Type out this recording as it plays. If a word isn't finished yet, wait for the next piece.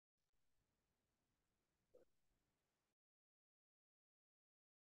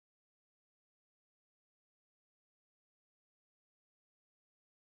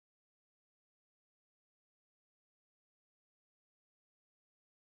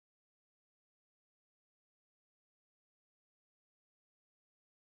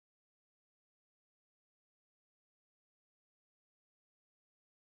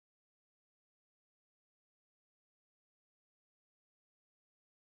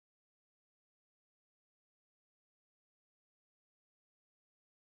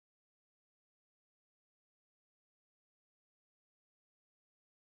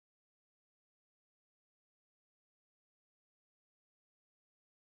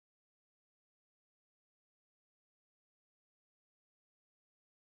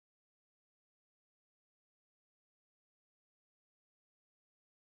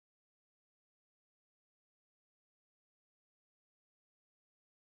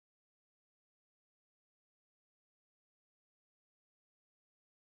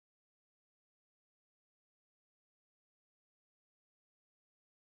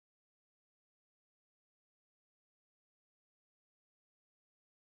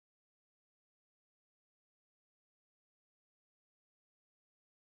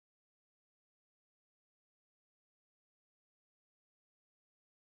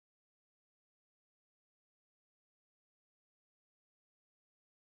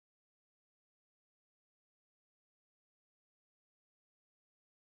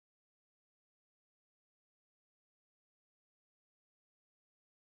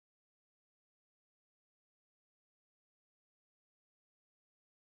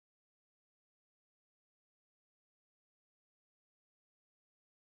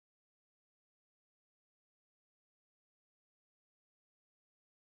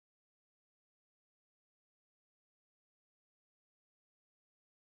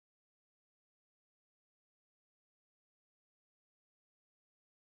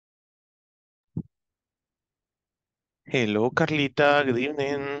Hello, Carlita. Good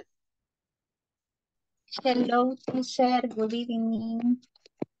evening. Hello, teacher. Good evening.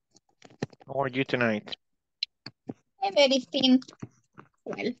 How are you tonight? I'm very fine.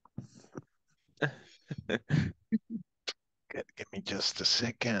 Well, Good. Give me just a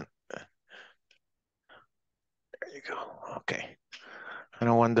second. There you go. Okay. I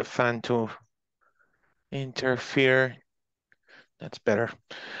don't want the fan to interfere. That's better.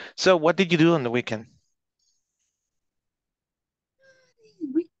 So, what did you do on the weekend?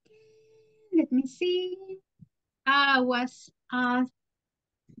 let me see. Was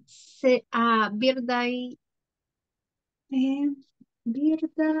birthday, uh, birthday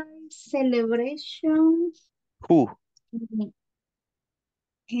celebration. Who?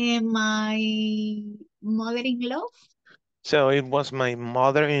 My mother-in-law So, it was my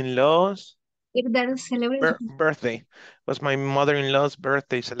mother-in-law's birthday celebration. birthday. It was my mother-in-law's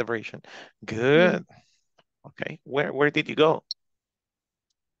birthday celebration. Yeah. Good. Okay. Where did you go?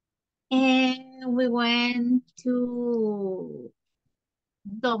 And we went to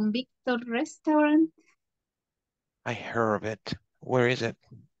Don Victor restaurant. I heard of it. Where is it?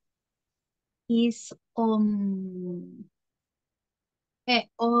 Is on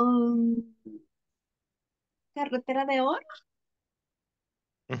Carretera de Oro.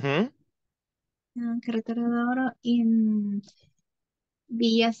 Mm-hmm. Carretera de Oro in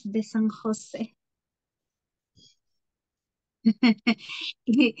Villas de San Jose.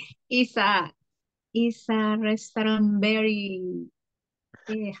 is a is a restaurant very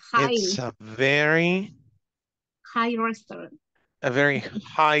It's high restaurant. a very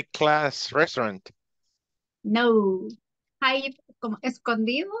high class restaurant. No, high como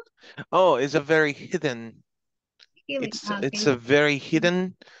escondido. Oh, it's a very hidden. Hidden. It's Okay. a very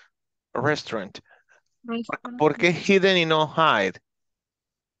hidden restaurant. Restaurant. ¿Por qué hidden y no hide?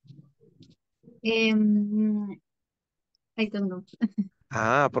 I don't know.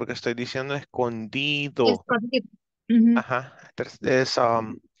 Ah, porque estoy diciendo escondido. Escondido. Mhm. Ajá. Es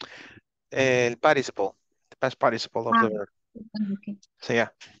el participle, the past participle of Ah, the verb. okay. So yeah,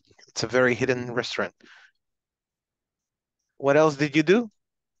 it's a very hidden restaurant. What else did you do?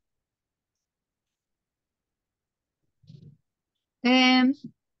 Um,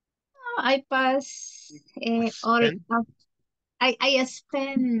 I pass We all spent of I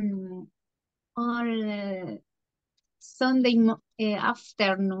spend all Sunday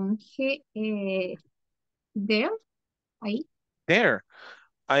afternoon there. I there.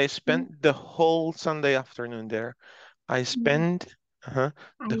 I mm, spent the whole Sunday afternoon there. I mm, spent the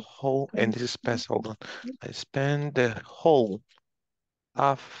I whole, and spend this is past, hold on. I spent the whole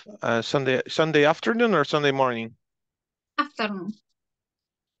of Sunday afternoon or Sunday morning? afternoon.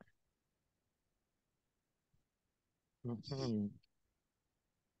 Mhm.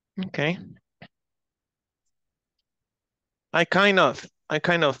 Okay. I kind of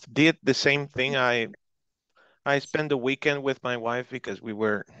did the same thing. I spent the weekend with my wife because we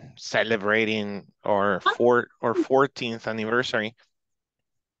were celebrating our Ah, 14th anniversary.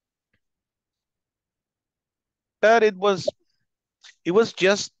 But it was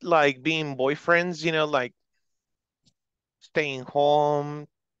just like being boyfriends, like staying home,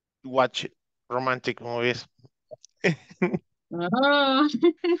 watch romantic movies. oh.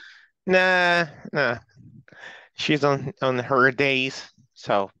 Nah, nah. She's on her days.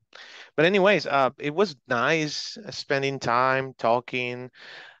 So, but anyways, it was nice spending time talking.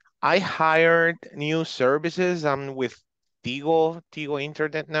 I hired new services. I'm with Tigo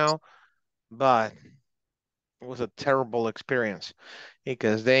Internet now, but it was a terrible experience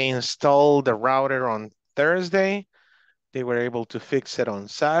because they installed the router on Thursday. They were able to fix it on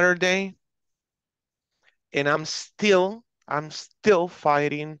Saturday, and I'm still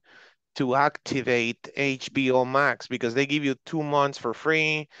fighting to activate HBO Max because they give you 2 months for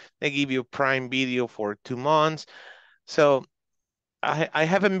free. They give you Prime Video for 2 months. So I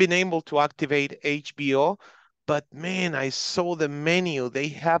haven't been able to activate HBO, but man, I saw the menu. They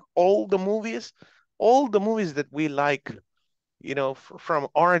have all the movies that we like, from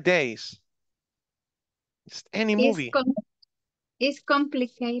our days. Just any It's movie. com it's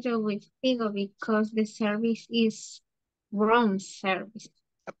complicated with Tigo because the service is wrong service.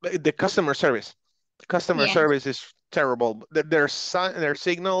 The customer Yeah. service is terrible. Their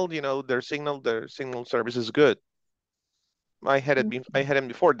signal, their signal service is good. I had them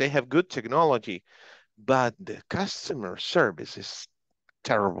before. They have good technology, but the customer service is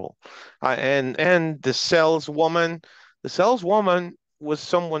terrible. And the saleswoman was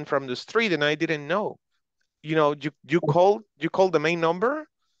someone from the street, and I didn't know. You called the main number,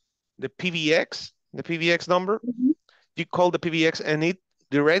 the PBX number. Mhm. You call the PBX, and it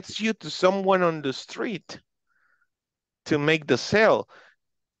directs you to someone on the street. to make the sale.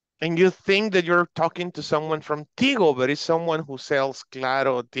 And you think that you're talking to someone from Tigo, but it's someone who sells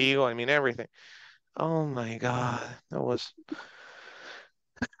Claro, Tigo, I mean, everything. Oh my God, that was.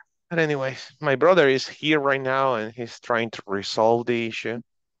 But anyways, my brother is here right now and he's trying to resolve the issue.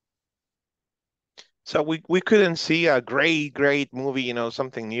 So we couldn't see a great movie, you know,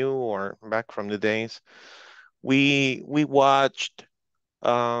 something new or back from the days. We watched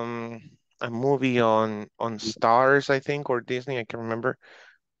a movie on Stars, I think, or Disney, I can remember.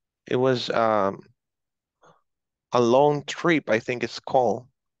 It was a long trip, I think it's called.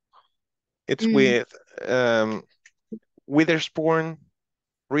 It's Mm, with um Witherspoon,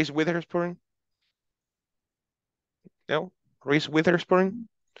 Reese Witherspoon. No, Reese Witherspoon.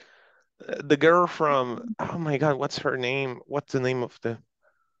 The girl from, oh my God, what's her name? What's the name of the?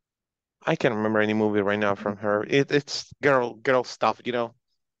 I can't remember any movie right now from her. It's girl stuff, you know,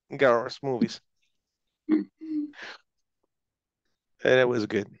 girls movies. And it was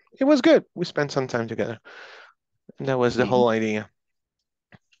good. It was good. We spent some time together. And that was the okay. whole idea.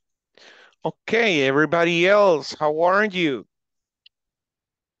 Okay, everybody else, how are you?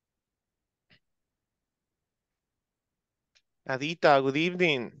 Adita, good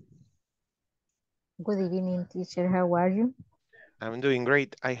evening. Good evening, teacher. How are you? I'm doing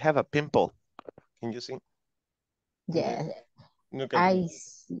great. I have a pimple. Can you see? Yes, Look at I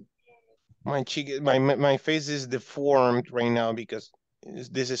see. my cheek. My face is deformed right now because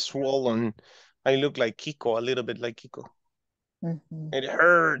this is swollen. I look like Kiko, a little bit like Kiko. Mhm. It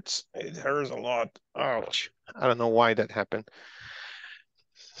hurts. It hurts a lot. Ouch. I don't know why that happened.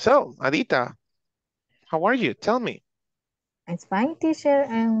 So, Adita, how are you? Tell me. It's fine, teacher.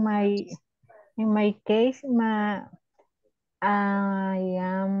 And in my case, I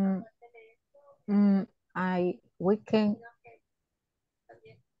am I we can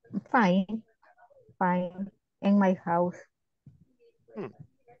fine, fine in my house. Hmm,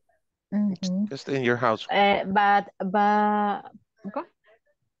 Mhm. just in your house. But ¿qué?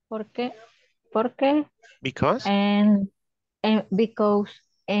 ¿Por qué? Porque Because? and because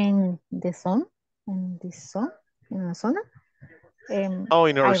in the sun, in the sun, in the zona, Oh,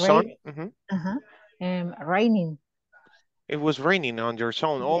 in our I son? read Hmm. raining. It was raining on your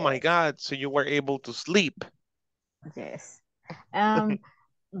son. Oh my Yes, God. So you were able to sleep. yes. Um,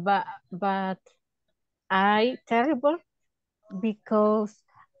 but I terrible because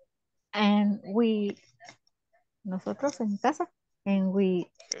and we nosotros en casa and we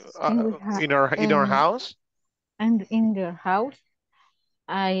have In our house? and in their house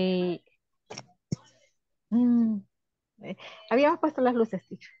I mm, habíamos puesto las luces,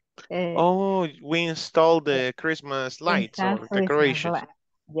 teacher. Oh, we installed Eh, the Christmas in lights San or Christmas, decorations.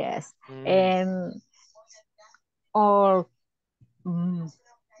 yes, Mm. and or mm,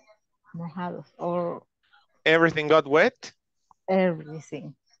 mojados or Everything got wet?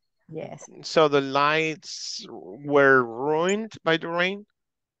 everything, yes, So the lights were ruined by the rain?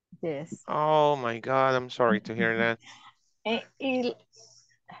 yes. Oh my God, I'm sorry to hear that. Eh, y-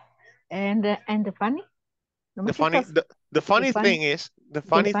 and the funny, lo The más funny chistoso, the, the the funny funny, thing is, the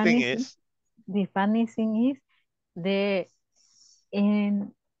the funny thing funny thing, is, the funny thing is the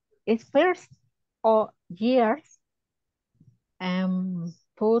in its first or years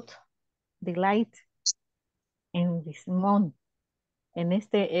put the light en this month. En es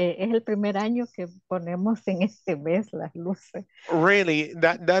el primer año que ponemos en este mes las luces. really,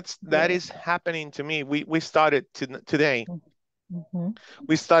 that Yes. is happening to me. We started today. Mhm,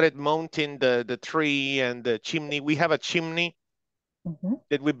 We started mounting the tree and the chimney. We have a chimney mhm,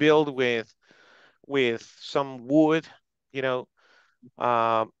 that we build with some wood, you know.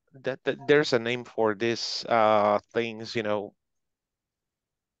 That there's a name for this things, you know.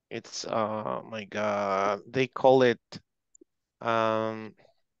 It's my God, they call it um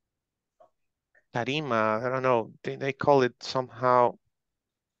tarima. I don't know. They call it somehow.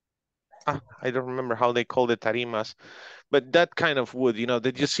 I don't remember how they call it tarimas, but that kind of wood, you know,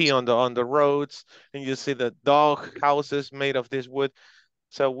 that you see on the roads, and you see the dog houses made of this wood.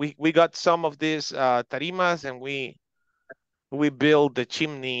 So we got some of these tarimas, and we built the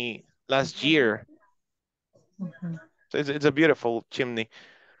chimney last year. mhm. So it's a beautiful chimney.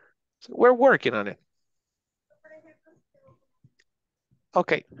 So we're working on it.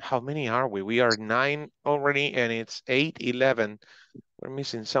 Okay, how many are we? We are 9 already, and it's 8:11. We're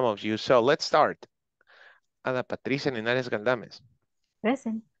missing some of you. So let's start. Ada Patricia Linares Galdames.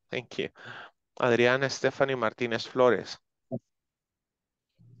 Present. Thank you. Adriana Stephanie Martinez Flores.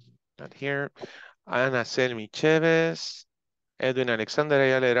 Not here. Ana Selmi Chévez. Edwin Alexander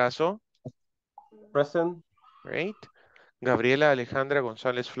Ayala Erazo. Present. Great. Gabriela Alejandra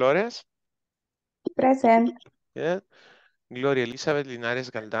González Flores. Present. Yeah. Gloria Elizabeth Linares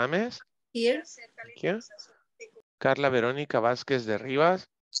Galdames. Here. Thank you. Carla Verónica Vázquez de Rivas.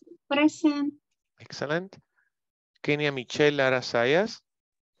 Present. Excellent. Kenia Michelle Lara Sayas.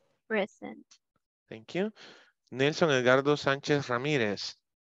 Present. Thank you. Nelson Edgardo Sánchez Ramírez.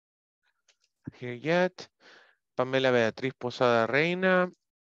 Here yet. Pamela Beatriz Posada Reina.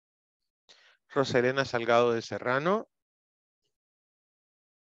 Roselena Salgado de Serrano.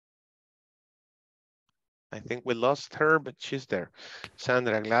 I think we lost her, but she's there.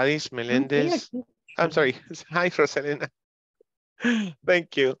 Sandra Gladys Melendez. I'm sorry. Hi, Roselena.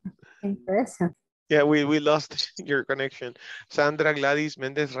 Thank you. Impressive. Yeah, we lost your connection. Sandra Gladys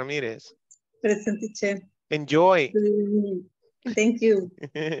Mendez Ramirez. Present, teacher. Enjoy. Good evening. Thank you.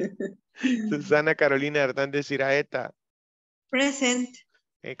 Susana Carolina Hernández Iraeta. Present.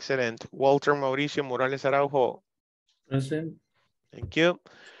 Excellent. Walter Mauricio Morales Araujo. Present. Thank you.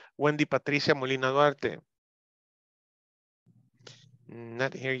 Wendy Patricia Molina Duarte.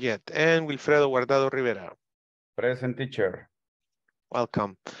 Not here yet. And Wilfredo Guardado Rivera. Present, teacher.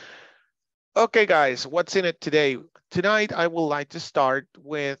 Welcome. Okay, guys, what's in it today? Tonight, I would like to start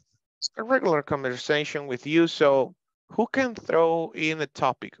with a regular conversation with you. So who can throw in a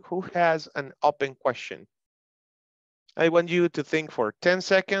topic? Who has an open question? I want you to think for 10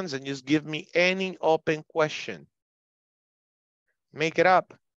 seconds and just give me any open question. Make it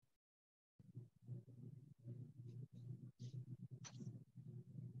up.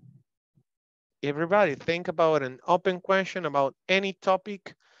 Everybody, think about an open question about any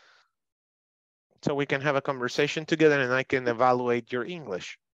topic so we can have a conversation together and I can evaluate your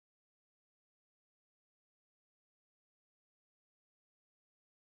English.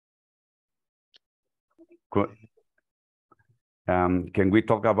 Good. Can we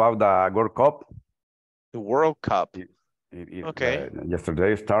talk about the World Cup? The World Cup. Okay.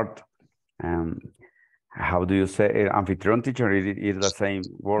 Yesterday start. How do you say amphitryon, teacher? Is the same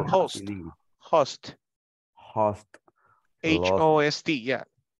word? Host. Host. Host. H-O-S-T, yeah.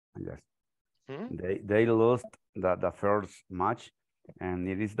 Yes. Hmm? They lost the first match, and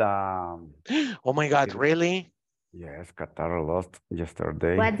it is the. Oh my God! Really? Yes, Qatar lost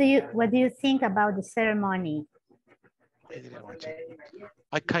yesterday. What do you think about the ceremony? I didn't watch it.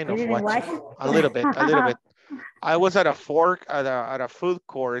 I kind of watched it a little bit. I was at a food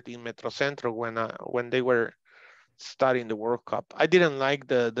court in Metrocentro when they were starting the World Cup. I didn't like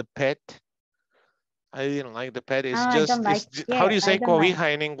the pet. I didn't like the pet. It's just, how do you say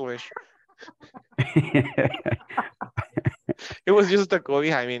cobija in English? It was just a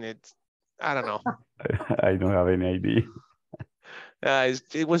cobija. I mean, I don't know. I don't have any idea.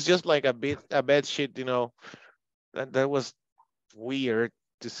 It was just like a bed sheet, you know. That was weird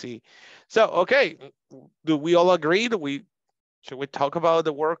to see. So, okay, do we all agree? Should we talk about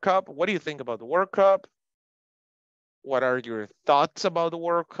the World Cup? What do you think about the World Cup? What are your thoughts about the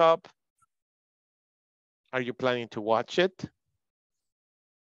World Cup? Are you planning to watch it?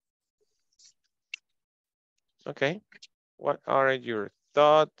 Okay. What are your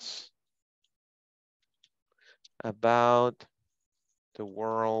thoughts about the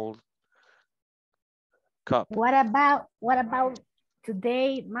World Cup? What about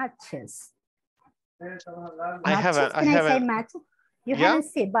today matches? I haven't. Say matches? You haven't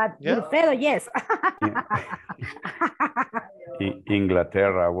seen, but Wilfredo, yes.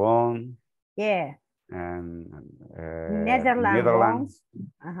 Inglaterra won. Yeah. And Netherlands.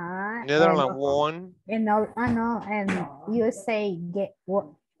 Netherlands won. And USA get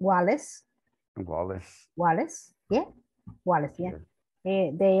Wallace. Yeah. Wallace, yeah.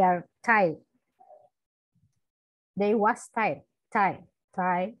 They are tied. They was tied. Yeah.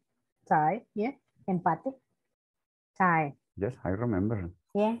 Empate. Tie. Yes, I remember.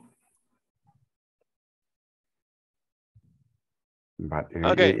 Yeah. But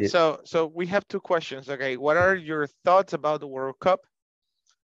okay, so we have two questions. Okay, what are your thoughts about the World Cup?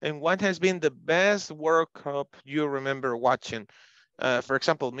 And what has been the best World Cup you remember watching? For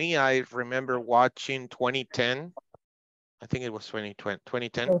example, me, I remember watching 2010. I think it was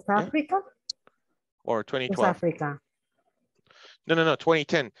 2010. South Africa? Or 2012. South Africa. No,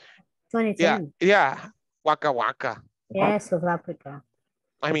 2010. 2010. Yeah. Waka Waka. Yeah, South Africa.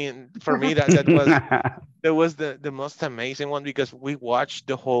 I mean, for me, that was the most amazing one because we watched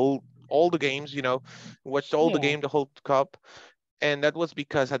all the games, you know, watched all the game, the whole cup. And that was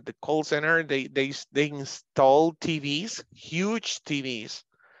because at the call center, they installed TVs, huge TVs.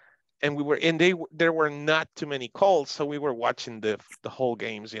 And there were not too many calls, so we were watching the whole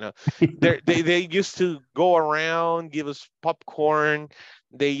games, you know. They used to go around, give us popcorn.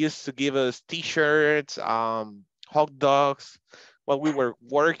 They used to give us T-shirts, hot dogs while we were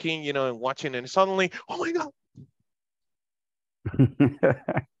working, you know, and watching. And suddenly, oh my God,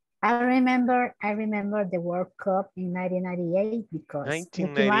 I remember the World Cup in 1998 because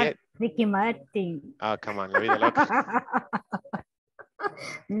 1998. Ricky Martin. Oh, come on, La Vida Loca.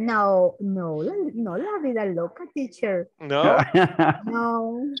 No, La Vida Loca, teacher. No?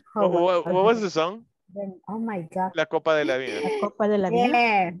 No. What was the song? Oh my God. La Copa de la Vida. La Copa de la Vida.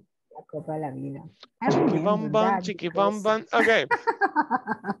 Yeah, La Copa de la Vida. I Chiqui remember bum bum, that chiqui because- bum bum. Okay.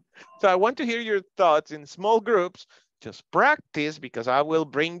 So I want to hear your thoughts in small groups. Just practice because I will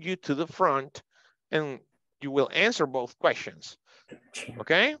bring you to the front and you will answer both questions.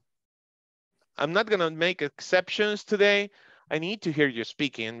 Okay? I'm not going to make exceptions today. I need to hear you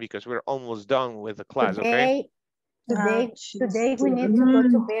speaking because we're almost done with the class, okay? Today we need to go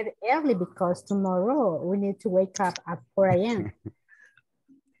to bed early because tomorrow we need to wake up at 4 a.m.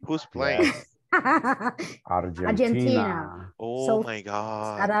 Who's playing? Yes. Argentina. Argentina. Oh So, my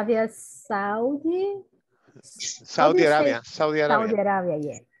God. Arabia Saudi? Saudi Arabia. Saudi Arabia,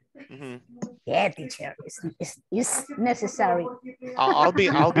 yeah. Mm-hmm. Yeah, teacher, it's necessary. I'll be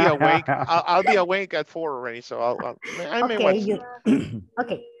awake. I'll be awake at 4 already, so I may watch.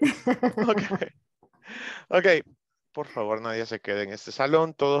 Okay. Okay. Okay. Por favor, nadie se quede en este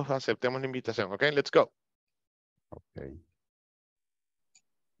salón. Todos aceptemos la invitación. Okay, let's go. Okay.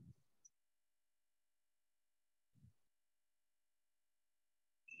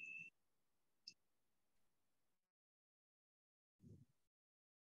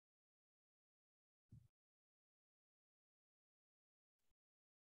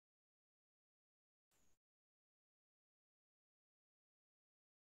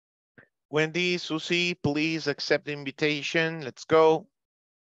 Wendy, Susie, please accept the invitation. Let's go.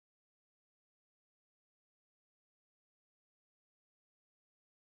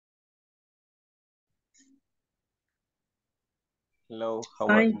 Hello, how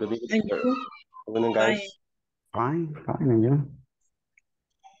Hi, are you? Good evening, guys. Fine, and you?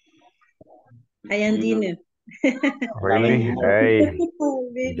 I am dinner. Really? Hey,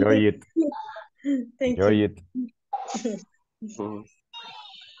 enjoy it. Thank Enjoy you. it. Mhm.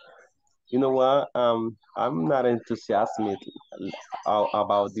 You know what? I'm not enthusiastic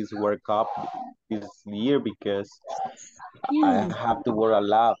about this World Cup this year because I have to work a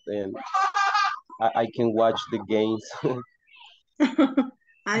lot and I can watch the games.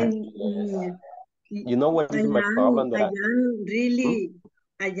 You know what is my problem? That I am really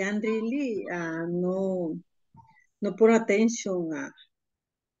no put attention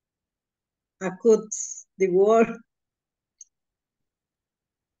could the word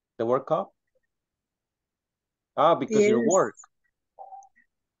the World Cup? Ah, because your Yes. work.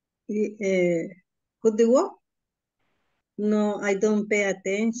 Could the word? No, I don't pay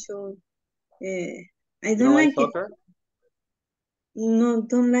attention. I You don't like it. soccer? No,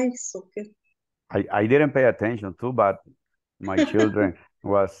 don't like soccer. I didn't pay attention too, but my children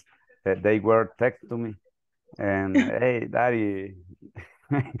was they were text to me and hey daddy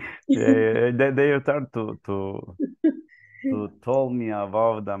they start to told me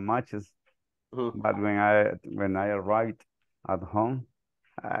about the matches, but when I arrived at home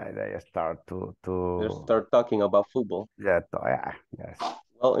they start to They start talking about football. yes.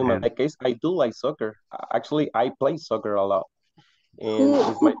 Well, in my case, I do like soccer. Actually, I play soccer a lot, and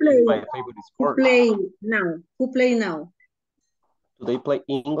it's my favorite sport. Who play now? Do they play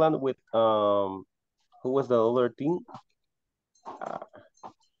England with who was the other team?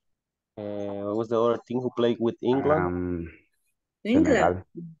 What was the other team who played with England? England.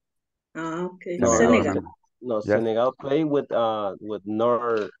 Senegal. Okay. No, Senegal. No, yes. Senegal played with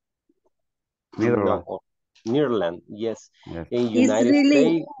Netherlands. Yes. In United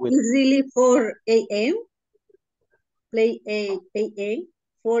States with It's really 4 a.m. Play a.m.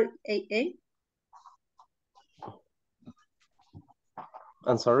 4 a.m.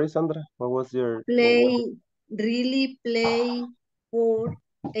 I'm sorry, Sandra. What was your Really play 4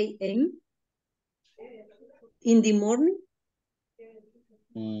 a.m. in the morning?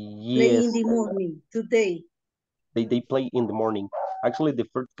 Yes. Play in the morning today. They play in the morning. Actually, the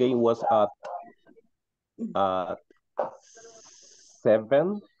first game was at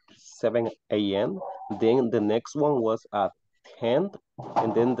 7 a.m. Then the next one was at 10,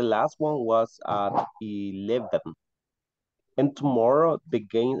 and then the last one was at 11. And tomorrow the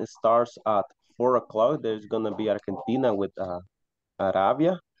game starts at 4 o'clock. There's gonna be Argentina with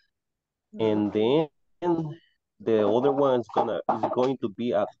Arabia, and then the other one is going to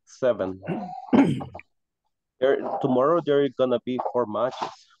be at 7. Tomorrow there are gonna be 4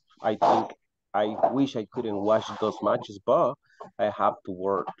 matches. I wish I couldn't watch those matches, but I have to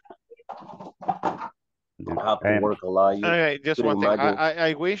work. I have to work a lot. All right, just one thing.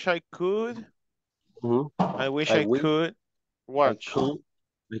 I wish I could. Mm-hmm. I wish I could Watch.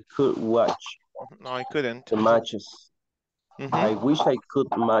 I could watch No, I couldn't. the matches. I Mhm. wish I could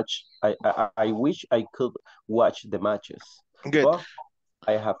match. I wish I could watch the matches. Good. But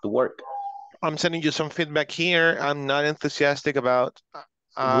I have to work. I'm sending you some feedback here. I'm not enthusiastic about,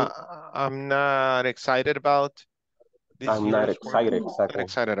 I'm not excited about this I'm not year's work. excited, Not exactly.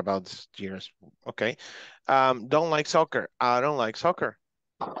 excited about this year's. Okay. Don't like soccer. I don't like soccer.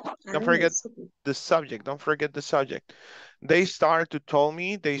 Don't forget the subject. Don't forget the subject. They start to tell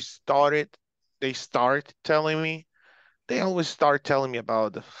me, they start telling me, they always start telling me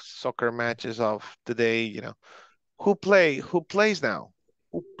about the soccer matches of today, you know. Who plays now?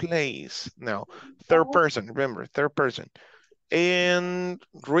 Who plays now? Third person, remember, third person. And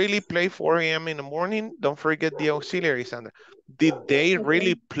really play 4 a.m. in the morning. Don't forget the auxiliary, Sandra. Did they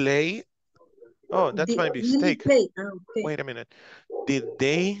really play? Oh, that's my mistake. Wait a minute. Did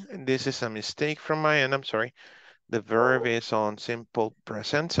they, and this is a mistake from my end, I'm sorry. The verb is on simple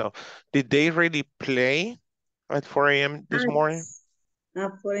present. So did they really play at 4 a.m. this morning?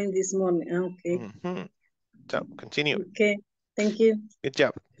 4 a.m. this morning. Okay. Mm-hmm. So continue. Okay. Thank you. Good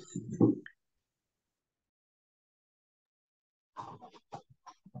job.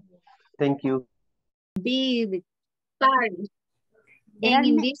 Thank you. Be the party. And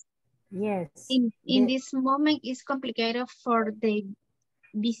in this in this moment it's complicated for the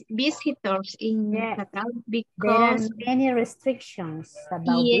visitors in Qatar because there are many restrictions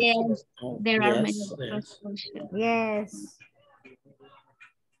about yes, there are many Yes. restrictions. Yes.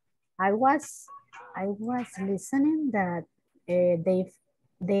 I was listening that they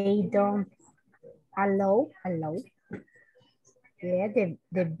don't allow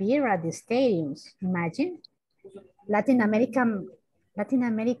the beer at the stadiums. Imagine Latin American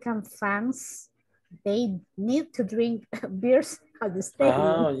fans, they need to drink beers at the stadium.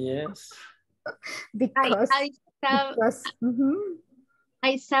 Oh, yes. because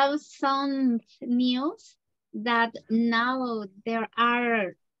I saw some news that now there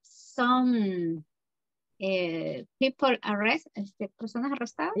are some people personas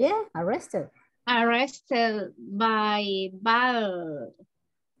arrestadas. Yeah, arrested. Arrested by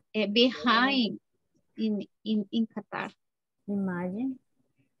behind in Qatar. Imagine.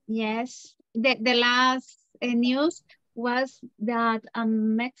 Yes, the last news was that a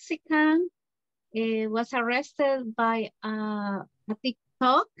Mexican was arrested by a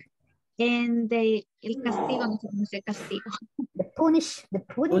TikTok and el castigo, no sé cómo se castigo. The punish. The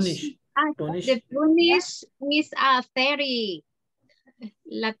punish is a 30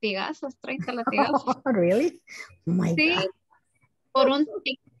 latigazos, 30 latigazos. Really? Oh my God. Por un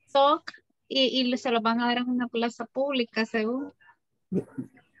TikTok y se lo van a dar en una plaza pública, según.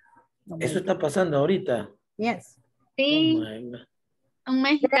 Eso está pasando ahorita. Yes. Sí. Oh my God. Un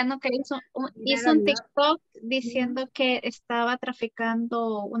mexicano que hizo un TikTok diciendo que estaba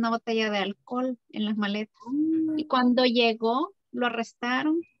traficando una botella de alcohol en las maletas. Y cuando llegó, lo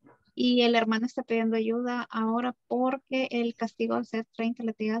arrestaron y el hermano está pidiendo ayuda ahora porque el castigo va a ser 30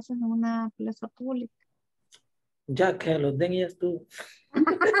 latigazos en una plaza pública. Ya que los den y tú.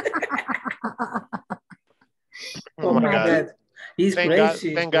 Oh my God. He's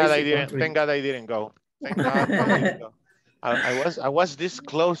crazy. Thank God I didn't go. Thank God I didn't go. I was this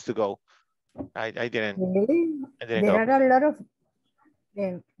close to go. I didn't. Really? There are a lot of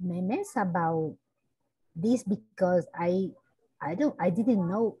memes about this because I didn't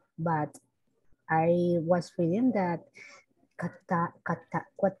know, but I was reading that Qatar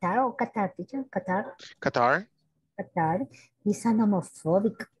is an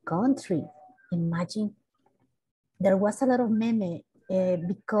homophobic country. Imagine. There was a lot of meme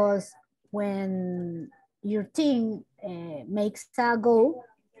because when your team makes a goal,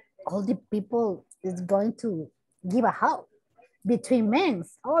 all the people is going to give a hug between men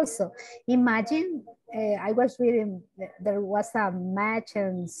also. Imagine, I was reading, there was a match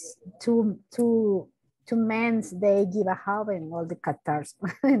and two men, they give a hug and all the Qatars.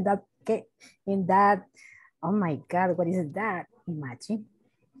 in that, oh my God, what is that? Imagine.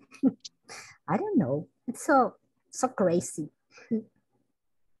 I don't know. It's so crazy.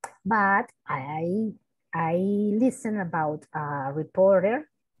 But I listen about a reporter,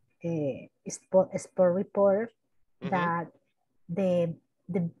 a sport reporter, that the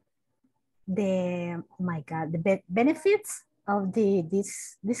oh my God, the benefits of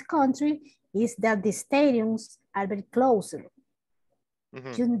this country is that the stadiums are very closer.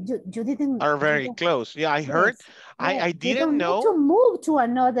 You didn't are very close. Yeah, I heard. Yes. I didn't know. Need to move to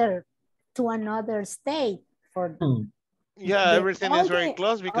another state for. Yeah, everything is very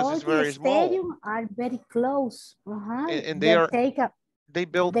close because it's very small. Stadium are very close. And they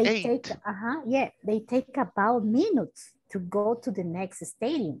build 8. They take about minutes to go to the next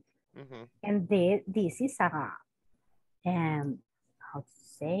stadium. And this is a, how to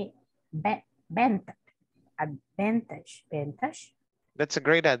say, advantage. That's a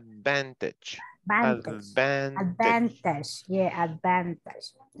great advantage. Advantage. Yeah,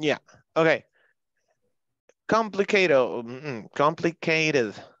 advantage. Yeah. Okay. Complicated.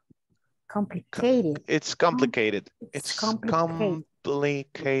 It's complicated. It's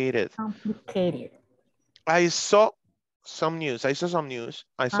complicated. I saw some news. I saw some news.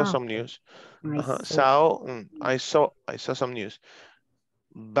 I saw some news. I saw some news.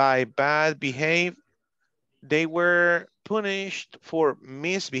 By bad behavior, they were punished for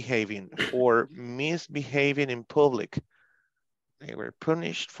misbehaving in public. They were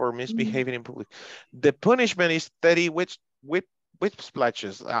punished for misbehaving in public. The punishment is 30 whip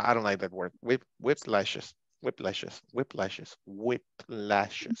splashes. I don't like that word. Whip lashes.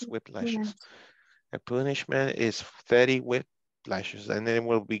 A punishment is 30 whip lashes, and then it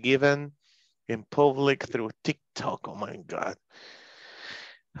will be given in public through TikTok. Oh my God.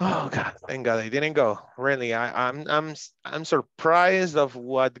 Oh God, thank God I didn't go. Really, I'm surprised of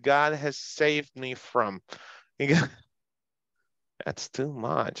what God has saved me from. That's too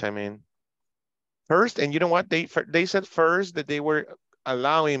much. I mean, first, and you know what? They said first that they were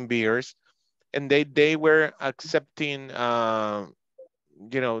allowing beers, and they were accepting, you know,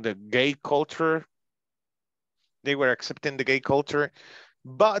 the gay culture. They were accepting the gay culture,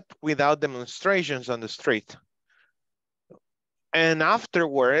 but without demonstrations on the street. And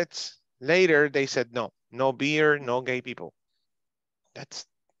afterwards, later, they said, no beer, no gay people. That's,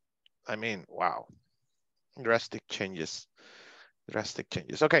 I mean, wow. Drastic changes.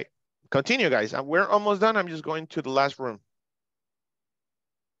 Okay, continue, guys. We're almost done. I'm just going to the last room.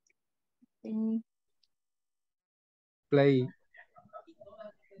 Play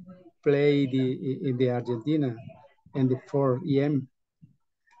the Argentina and the 4 a.m.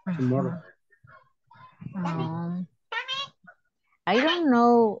 tomorrow. I don't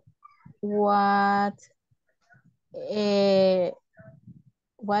know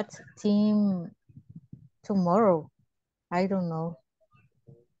what team tomorrow. I don't know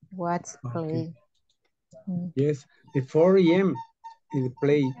what's play. Yes, the 4 a.m. in the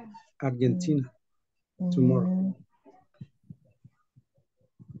play Argentina tomorrow.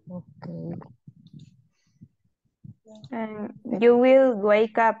 Okay. You will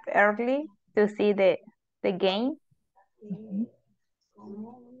wake up early to see the game?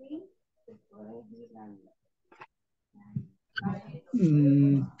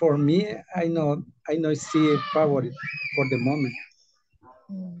 For me, I know see a favorite for the moment.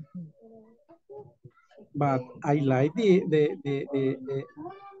 But I like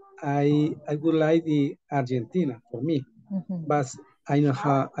I would like the Argentina for me. But I know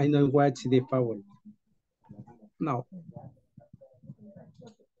watch the favorite. No.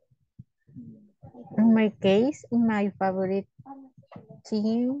 In my case, my favorite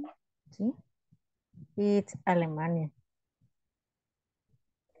team it's Alemania.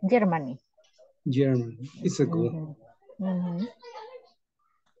 Germany. It's a good.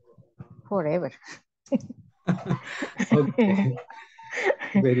 Forever. Okay.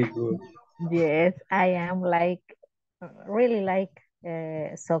 Very good. Yes, I am really like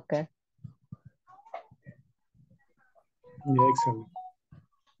soccer. Yeah, excellent.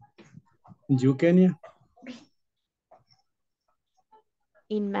 You, Kenya?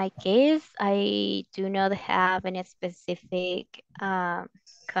 In my case, I do not have any specific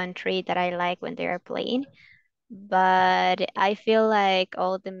country that I like when they are playing, but I feel like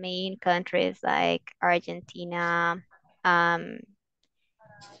all the main countries like Argentina,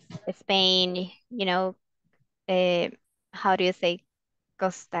 Spain, you know, how do you say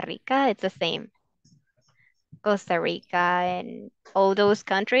Costa Rica? It's the same. Costa Rica and all those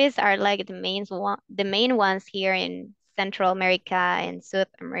countries are like the main ones here in Central America and South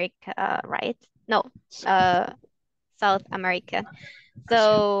America, right? No, South America.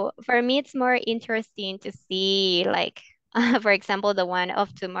 So for me, it's more interesting to see, like, for example, the one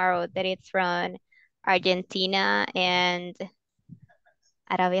of tomorrow that it's from Argentina and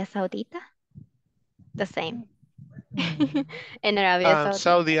Arabia Saudita. The same. In Arabia Saudita.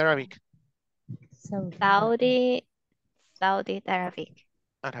 Saudi Arabic. Saudi Arabic.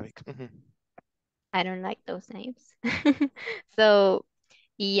 Arabic. I don't like those names. So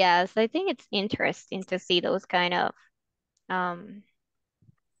yes, I think it's interesting to see those kind of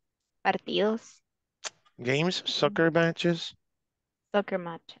partidos. Games, soccer matches. Soccer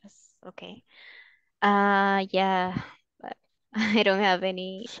matches. Okay. Yeah, but I don't have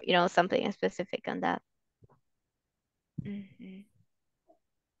any, something specific on that.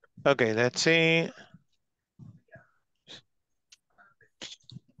 Okay, let's see.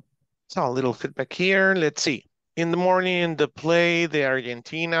 So a little feedback here. Let's see. In the morning, the play, the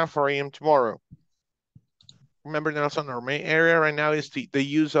Argentina, 4 a.m. tomorrow. Remember, Nelson, our main area right now is the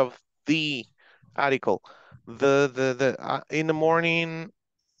use of the article. In the morning,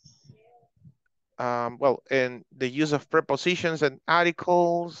 well, and the use of prepositions and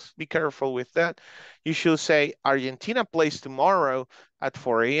articles, be careful with that. You should say Argentina plays tomorrow at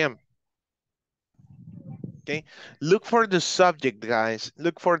 4 a.m. Okay, look for the subject, guys.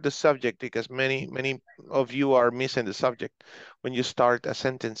 Look for the subject because many of you are missing the subject when you start a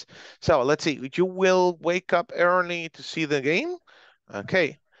sentence. So let's see, you will wake up early to see the game.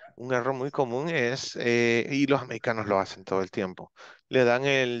 Okay, un error muy común es, y los americanos lo hacen todo el tiempo, le dan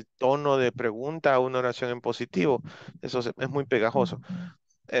el tono de pregunta a una oración en positivo. Eso es muy pegajoso.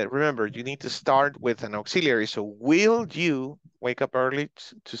 Remember, you need to start with an auxiliary. So will you wake up early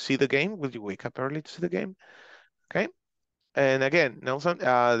to see the game? Will you wake up early to see the game? Okay. And again, Nelson,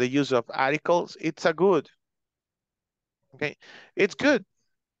 the use of articles, it's a good. Okay. It's good.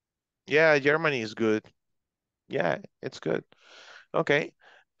 Yeah, Germany is good. Yeah, it's good. Okay.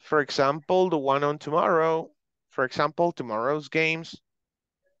 For example, the one on tomorrow, for example, tomorrow's games,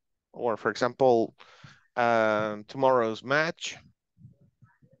 or for example, tomorrow's match.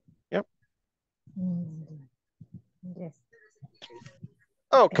 Yep. Yes.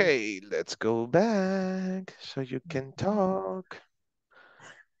 Okay, let's go back so you can talk.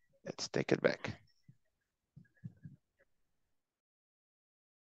 Let's take it back.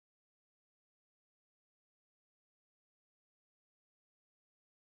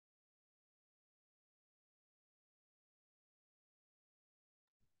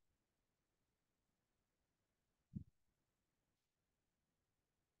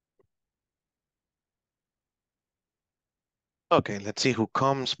 Okay, let's see who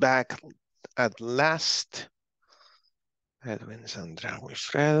comes back at last. Edwin, Sandra,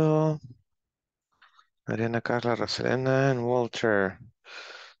 Wilfredo, Mariana, Carla, Rosalena, and Walter.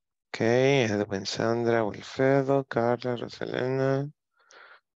 Okay, Edwin, Sandra, Wilfredo, Carla, Rosalena,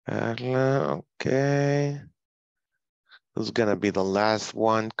 Carla, okay. Who's gonna be the last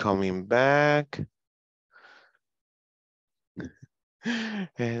one coming back?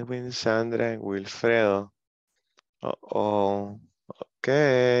 Edwin, Sandra, and Wilfredo. Uh-oh,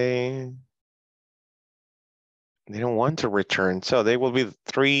 okay. They don't want to return, so they will be the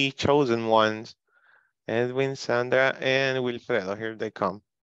 3 chosen ones. Edwin, Sandra, and Wilfredo. Here they come.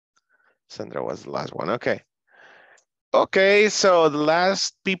 Sandra was the last one. Okay. Okay, so the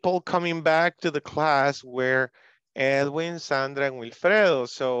last people coming back to the class were Edwin, Sandra, and Wilfredo.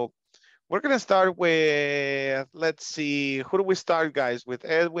 So we're going to start with, let's see, who do we start, guys? With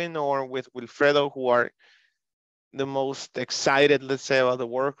Edwin or with Wilfredo, who are the most excited, let's say, about the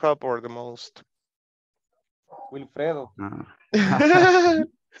World Cup, or the most? Wilfredo.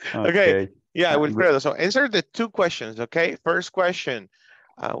 Okay. Yeah, Wilfredo. So answer the 2 questions, okay? First question.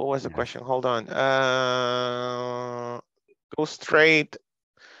 What was the question? Hold on. Go straight.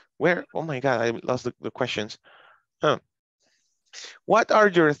 Where? Oh my God, I lost the questions. Huh. What are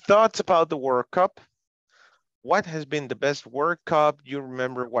your thoughts about the World Cup? What has been the best World Cup you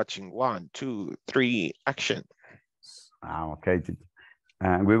remember watching? 1, 2, 3, action. Okay.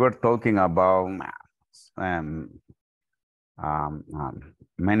 We were talking about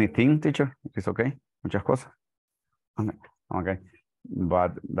many things, teacher. It's okay? Muchas cosas. Okay.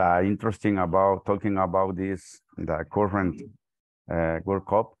 But the interesting about talking about this, the current World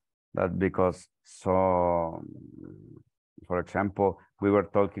Cup, that because so, for example, we were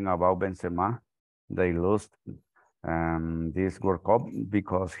talking about Benzema. They lost this World Cup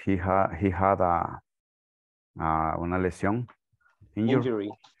because he had una lesión,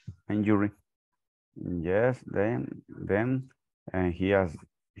 injury. Yes, then and he has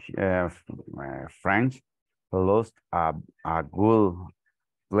French lost a good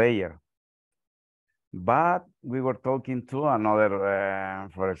player. But we were talking to another,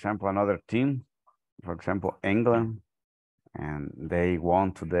 for example, another team, for example, England, and they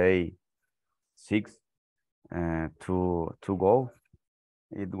won today 6 to go.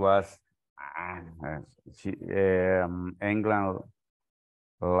 It was England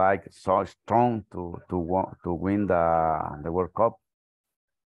like so strong to win the World Cup.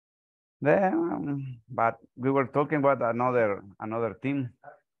 Then, but we were talking about another team.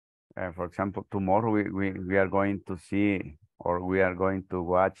 For example, tomorrow we are going to see, or we are going to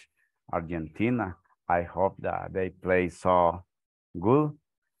watch Argentina. I hope that they play so good.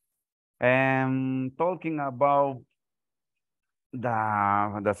 And talking about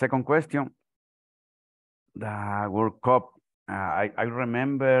the second question, the World Cup, I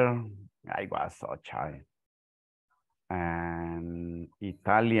remember I was so child. and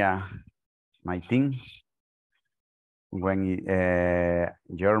Italia, my team, when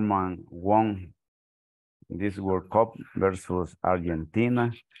German won this World Cup versus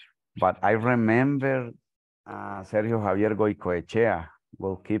Argentina. But I remember Sergio Javier Goicoechea,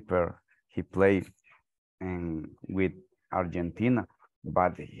 goalkeeper, he played with Argentina,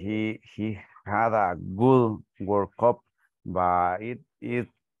 but he had a good World Cup, but it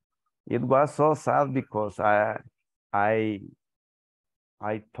was so sad because I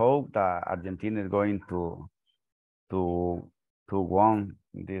thought that Argentina is going to won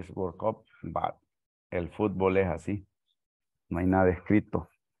this World Cup, but el fútbol es así, no hay nada escrito.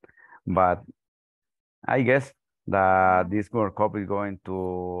 But I guess that this World Cup is going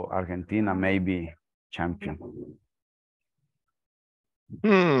to Argentina, maybe champion.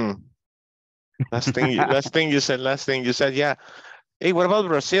 Last thing you said, yeah. Hey, what about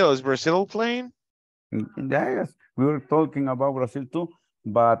Brazil? Is Brazil playing? Yes, we were talking about Brazil too,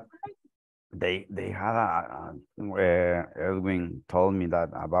 but they had Edwin told me that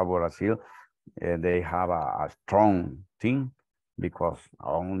about Brazil, they have a strong team because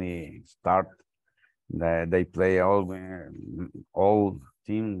only start they play all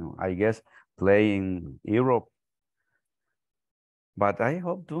team, I guess, play in Europe. But I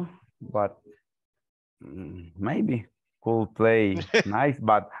hope to, but maybe could play nice,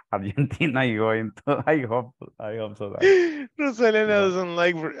 but Argentina is going to, I hope so. That. Rosalena doesn't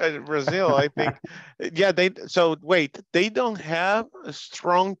like Brazil, I think. Yeah, so wait, they don't have a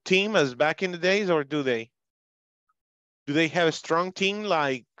strong team as back in the days, or do they? Do they have a strong team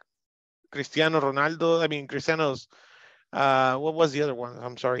like Cristiano Ronaldo? I mean, Cristiano's, what was the other one?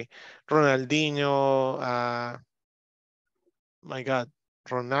 I'm sorry. Ronaldinho, my God,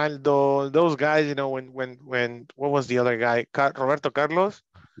 Ronaldo, those guys, you know, when what was the other guy? Roberto Carlos?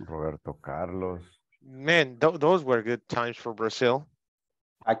 Roberto Carlos. Man, those were good times for Brazil.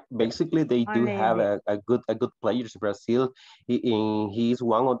 Basically, they do have a good players. Brazil, he is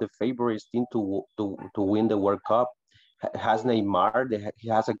one of the favorites team to win the World Cup. Has Neymar, he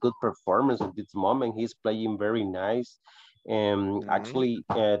has a good performance at this moment. He's playing very nice. Actually,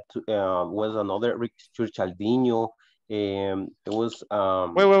 was another Richardinho. It was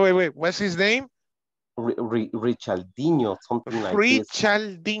wait. What's his name? Richardinho, something like this.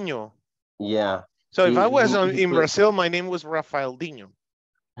 Richardinho. Yeah. So if I was in Brazil, my name was Rafael Dino.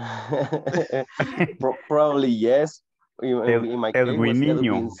 Probably yes. In my case, was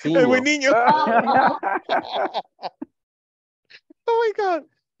Edwinino. Oh my God,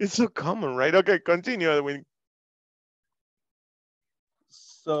 it's so common, right? Okay, continue, Edwin.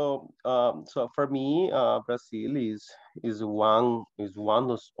 So for me, Brazil is one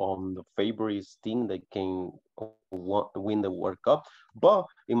of the favorite team that can win the World Cup. But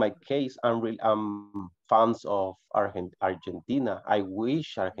in my case, I'm fans of Argentina. I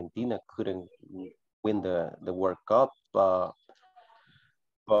wish Argentina couldn't win the World Cup, but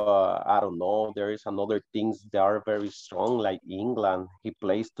I don't know. There is another things that are very strong, like England. He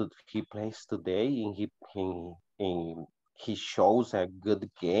plays today, and he shows a good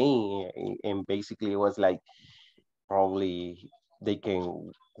game, and basically it was like probably they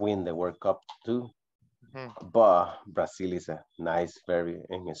can win the World Cup too. But Brazil is a nice, very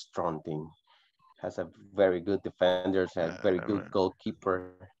strong team. Has a very good defenders, a very good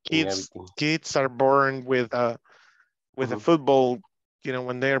goalkeeper. Kids are born with a football. You know,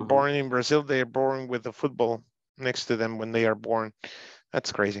 when they are born in Brazil, they are born with the football next to them when they are born.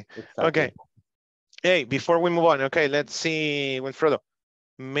 That's crazy. Exactly. Okay. Hey, before we move on, okay, let's see, Wilfredo.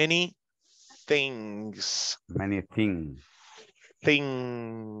 Many things. Many things.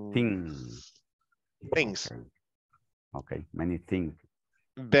 Things. Okay, many things.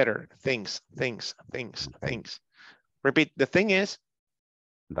 Better, things. Repeat, the thing is.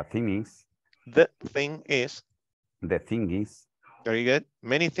 The thing is. The thing is. The thing is. Very good.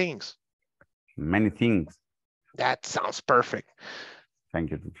 Many things. Many things. That sounds perfect. Thank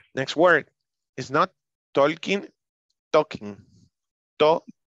you. Next word is not talking. Talking.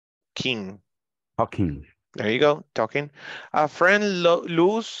 There you go. Talking. A friend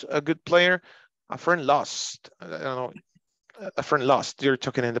lose a good player. A friend lost. I don't know. A friend lost. You're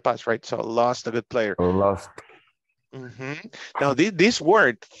talking in the past, right? So lost a good player. Lost. Now this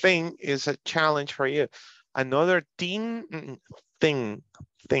word thing is a challenge for you. Another thing. And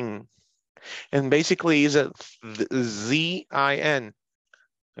basically is a Z-I-N.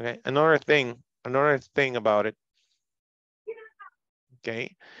 Okay, another thing about it.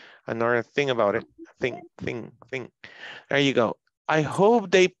 Okay, another thing about it. Thing. There you go. I hope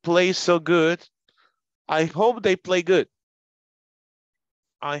they play so good. I hope they play good.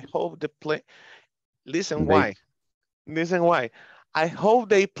 I hope they play. Listen, why? Listen why. I hope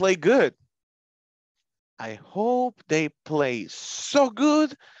they play good. I hope they play so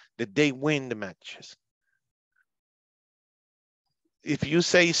good that they win the matches. If you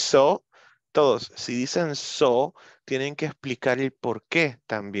say so, todos, si dicen so, tienen que explicar el por qué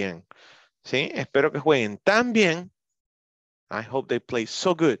también. ¿Sí? Espero que jueguen tan bien. I hope they play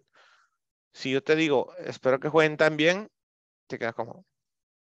so good. Si yo te digo, espero que jueguen tan bien, te quedas como,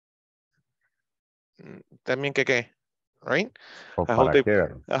 ¿también que qué? Right? ¿O I hope para they, qué?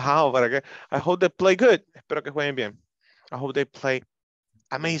 ajá, ¿para qué? I hope they play good. Espero que jueguen bien. I hope they play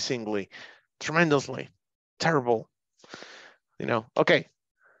amazingly, tremendously, terrible. You know, okay.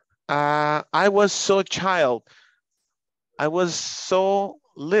 I was so child. I was so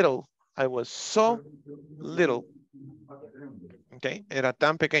little. I was so little. Okay, era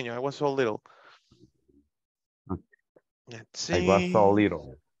tan pequeño. I was so little. Let's see. I was so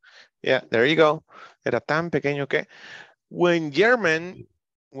little. Yeah, there you go. Era tan pequeño que when Germany,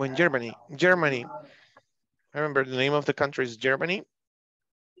 I remember the name of the country is Germany.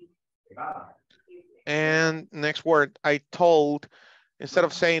 And next word, I told, instead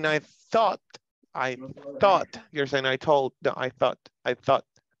of saying I thought, you're saying I told, no, I thought.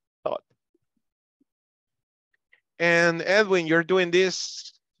 And Edwin, you're doing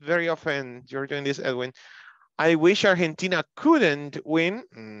this very often. You're doing this, Edwin. I wish Argentina couldn't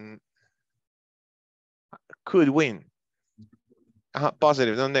win. Could win.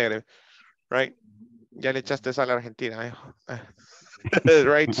 Positive, not negative, right? Ya le echaste sal a Argentina.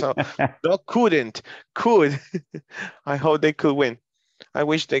 Right, so no couldn't, could. I hope they could win. I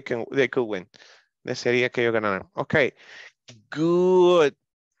wish they could win. Desearía que ellos ganaran. Okay, good.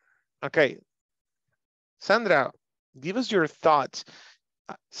 Okay, Sandra, give us your thoughts.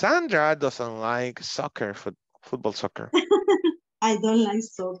 Sandra doesn't like soccer, football soccer. I don't like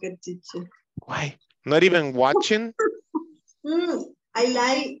soccer, teacher. Why? Not even watching?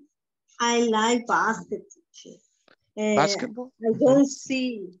 I like basket, teacher. Basketball? I don't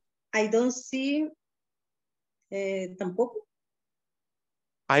see tampoco.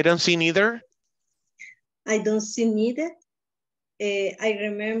 I don't see neither. I don't see neither. I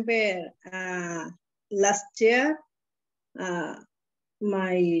remember last year,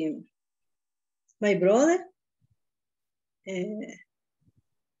 my brother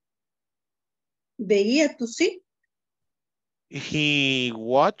veía to see. He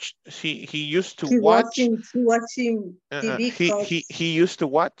watched. He used to watch. He watching TV. He used to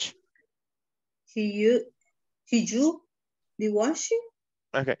watch. He do the watching.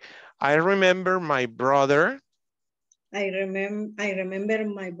 Okay, I remember my brother. I remember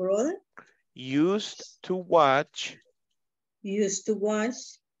my brother used to watch.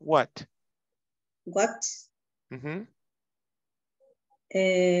 What? What? Mm-hmm.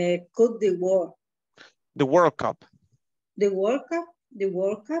 Could the war. The World Cup. The World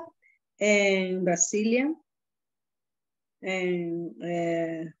Cup, and Brazilian, and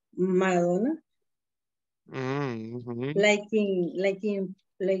Maradona. Mm-hmm.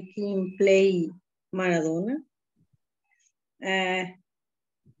 Liking play Maradona.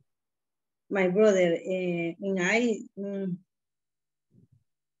 My brother and I,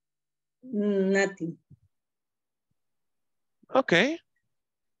 nothing. Okay,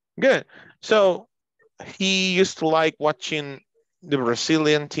 good. So he used to like watching the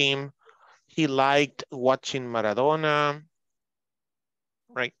Brazilian team. He liked watching Maradona,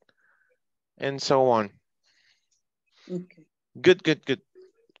 right? And so on. Okay. Good.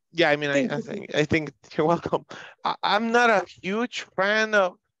 Yeah, I mean, I think you're welcome. I'm not a huge fan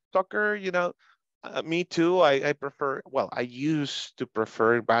of soccer, you know. Me too. I prefer, well, I used to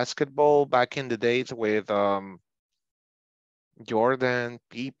prefer basketball back in the days with Jordan,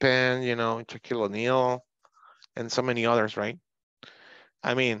 Pippen, you know, Shaquille O'Neal, and so many others, right?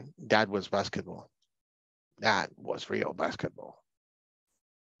 I mean, that was basketball. That was real basketball.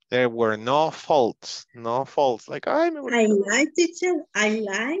 There were no faults. Like I like teacher. I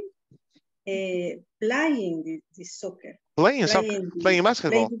like playing the soccer. Playing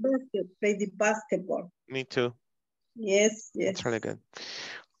basketball. Play the basketball. Me too. Yes. That's really good.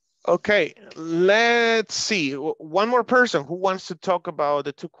 Okay, let's see. One more person who wants to talk about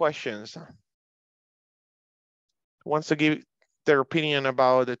the two questions. Who wants to give their opinion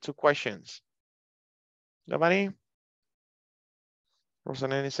about the two questions? Nobody?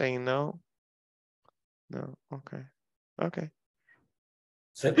 Rosanelli saying no? No, okay.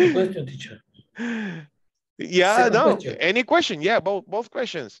 Second question, teacher. Yeah, Second no, question. any question? Yeah, both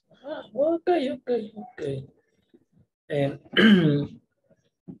questions. Okay. And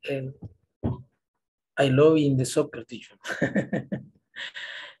I love in the soccer, teacher.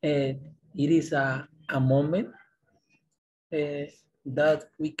 It is a moment that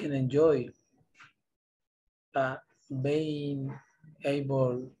we can enjoy being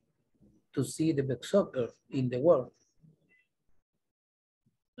able to see the best soccer in the world.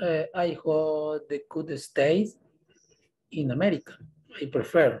 I hope they could stay in America. I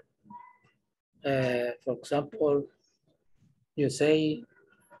prefer. For example, USA,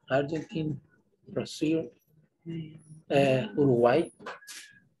 Argentina, Brazil, Uruguay.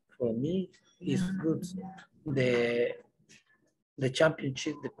 For me, is good. The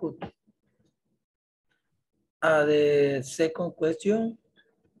championship, the good. The second question.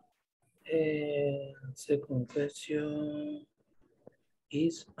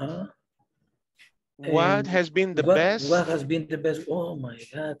 Is what has been the best? What has been the best? Oh my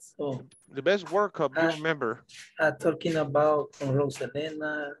God! So the best World Cup you remember? Talking about from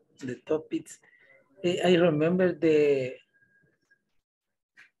Rosalena, the topics. I remember the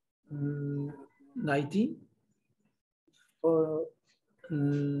 19 or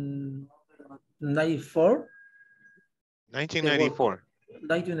 94. 1994.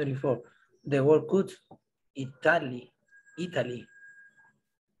 1994. The World Cup, Italy.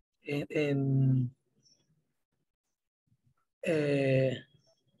 And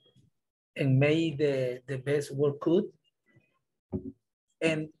made the best World Cup,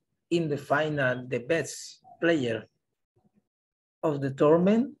 and in the final, the best player of the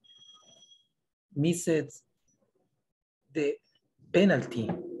tournament missed the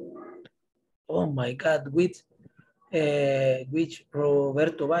penalty. Oh my God, which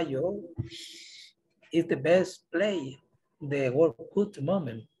Roberto Baggio is the best player, the World Cup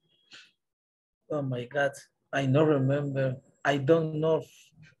moment. Oh my God, I don't remember. I don't know.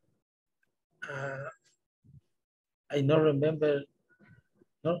 I don't remember.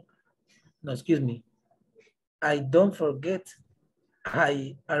 No, excuse me. I don't forget.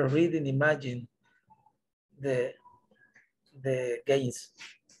 I read and imagine the games.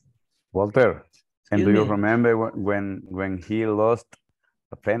 Walter, and do you remember when he lost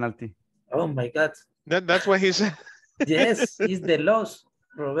a penalty? Oh my God. That's what he said. Yes, it's the loss.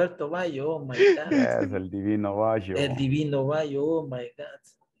 Roberto Baggio, oh my God. Yes, el Divino Baggio. El Divino Baggio, oh my God.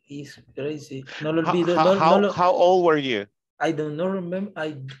 He's crazy. No lo olvido. How old were you? I don't know, remember.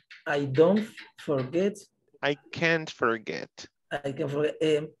 I don't forget. I can't forget. I can forget.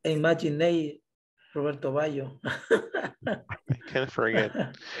 Imagine Roberto Baggio. I can't forget.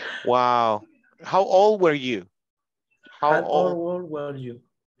 Wow. How old were you? How old were you?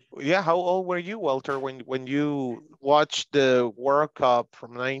 Yeah, how old were you, Walter, when you watched the World Cup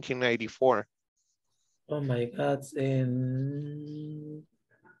from 1994? Oh my God. 15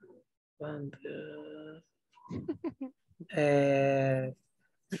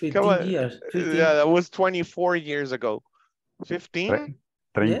 years. 15. Yeah, that was 24 years ago. 15?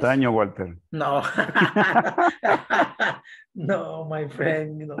 30 años, Walter. No. No, my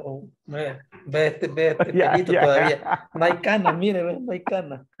friend, no. Ve este pelito todavía. No hay cana, mire, no hay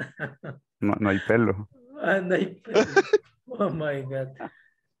cana. No hay pelo. No hay pelo. Oh my God.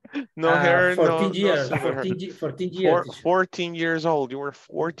 No hair, 14 years. no 14 years. 14 years old. You were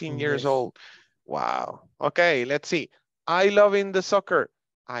 14 years old. Wow. Okay, let's see. I love in the soccer.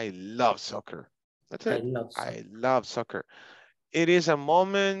 I love soccer. That's it. I love soccer. It is a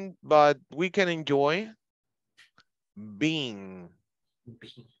moment, but we can enjoy being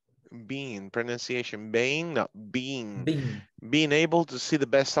pronunciation, being, not being, being able to see the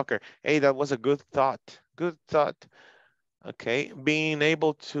best soccer. Hey, that was a good thought. Good thought. Okay, being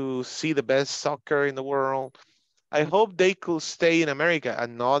able to see the best soccer in the world. I hope they could stay in America.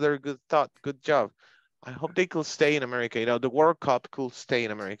 Another good thought. Good job. I hope they could stay in America. You know, the World Cup could stay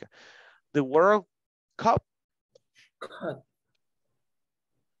in America. The World Cup. Cup.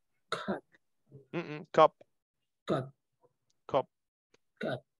 Cup. Cup. Cup.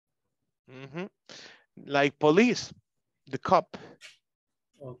 Cup. Like police. The cup.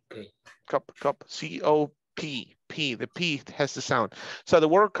 Okay. Cup. Cup. C-O-P. P. The P has the sound. So the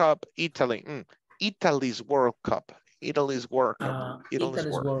World Cup, Italy. Italy's World Cup. Italy's World Cup. Italy's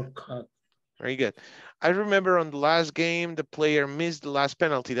World Cup. Very good. I remember on the last game, the player missed the last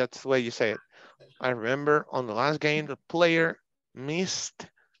penalty. That's the way you say it. I remember on the last game, the player missed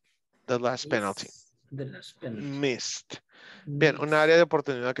the last penalty. The last penalty. Missed. Bien, una área de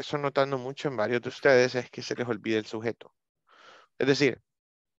oportunidad que estoy notando mucho en varios de ustedes es que se les olvide el sujeto. Es decir,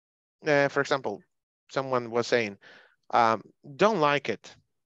 for example, someone was saying, don't like it.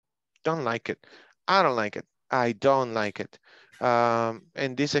 Don't like it. I don't like it. I don't like it.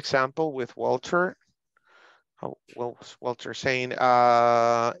 In this example with Walter, what was Walter saying?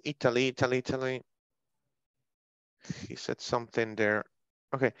 Italy. He said something there.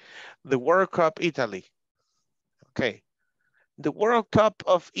 Okay. The World Cup, Italy. Okay. The World Cup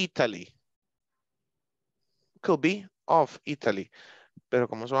of Italy. Could be of Italy. Pero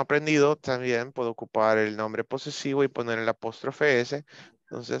como hemos aprendido, también puedo ocupar el nombre posesivo y poner el apóstrofe S.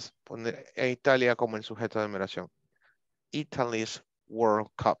 Entonces, poner a Italia como el sujeto de numeración. Italy's World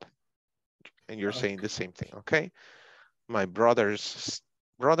Cup. And you're saying the same thing, okay? My brother's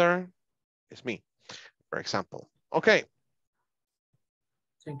brother is me, for example. Okay.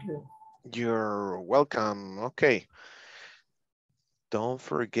 Thank you. You're welcome. Okay. Don't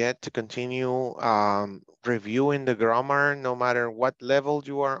forget to continue reviewing the grammar no matter what level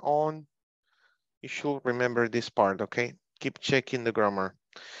you are on. You should remember this part, okay? Keep checking the grammar.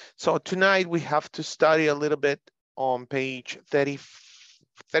 So tonight we have to study a little bit on page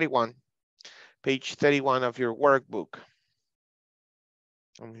 31. Page 31 of your workbook.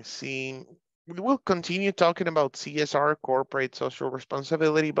 Let me see. We will continue talking about CSR, corporate social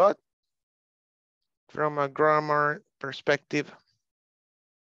responsibility, but from a grammar perspective.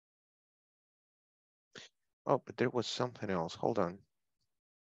 Oh, but there was something else. Hold on.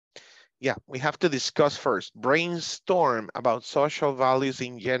 Yeah, we have to discuss first. Brainstorm about social values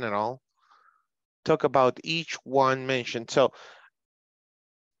in general. Talk about each one mentioned. So,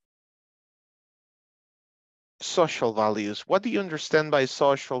 social values. What do you understand by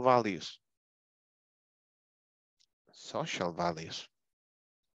social values? Social values.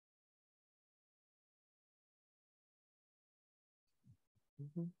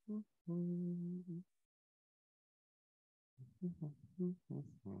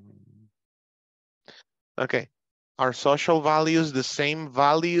 Okay. Are social values the same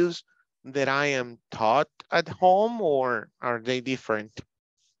values that I am taught at home, or are they different?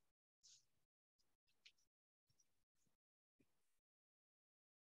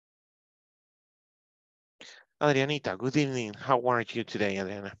 Adrianita, good evening. How are you today,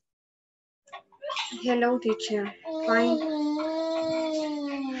 Adriana? Hello, teacher. Fine.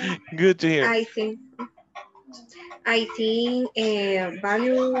 Good to hear. I think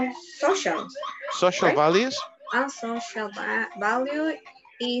value social. Social right? values? A social value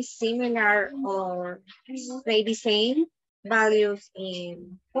is similar or maybe same values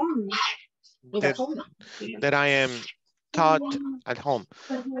in home. That I am taught at home.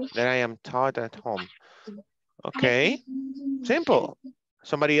 That I am taught at home. Okay, simple.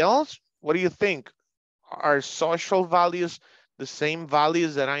 Somebody else? What do you think? Are social values the same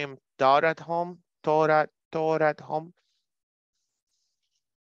values that I am taught at home? Taught at home?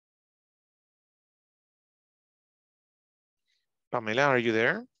 Pamela, are you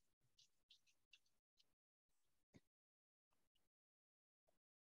there?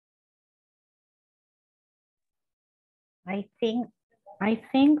 I think,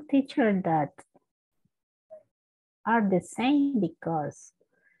 teacher, that are the same because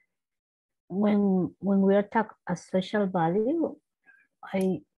when we are talking a social value,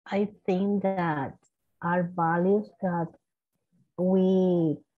 I think that are values that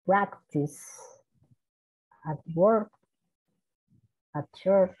we practice at work, at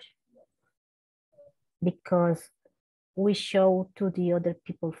church, because we show to the other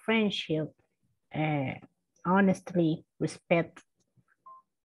people friendship, honestly, respect.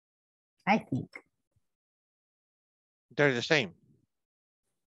 I think. They're the same.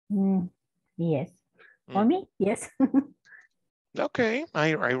 Yes. For me, yes. Okay,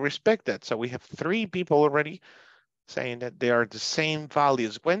 I respect that. So we have 3 people already saying that they are the same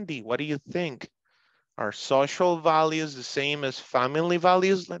values. Wendy, what do you think? Are social values the same as family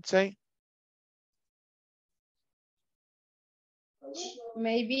values, let's say?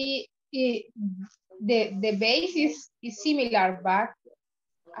 Maybe the base is similar, but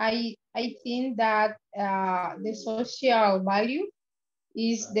I think that the social value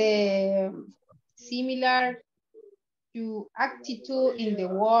is the similar to attitude in the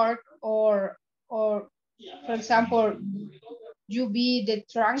work, or for example, you be the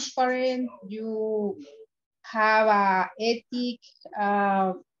transparent, you have a ethic,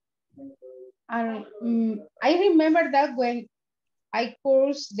 and I remember that when I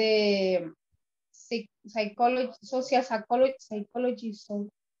course the psychology, social psychology,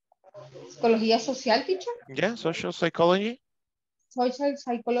 psicología social, teacher. Yeah, social psychology. Social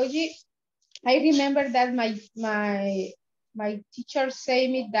psychology. I remember that my teacher say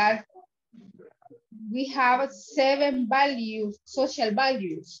me that we have 7 values, social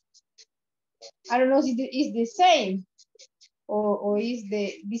values. I don't know if it's the same or is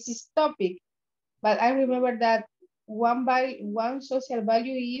this is topic, but I remember that one social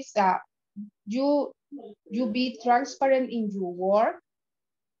value is you be transparent in your work,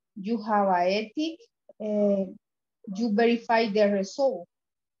 you have an ethic, you verify the result.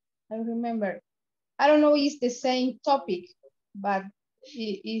 I remember. I don't know if it's the same topic. but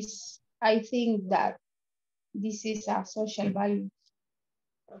I think that this is a social value.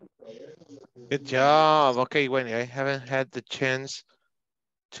 Good job. Okay, Wendy, I haven't had the chance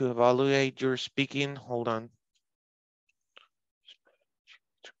to evaluate your speaking. Hold on.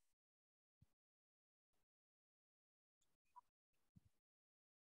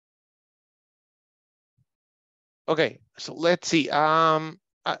 Okay, so let's see.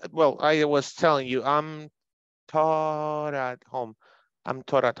 Well, I was telling you, I'm taught at home. I'm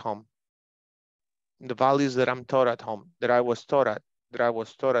taught at home. The values that I'm taught at home, that I was taught at, that I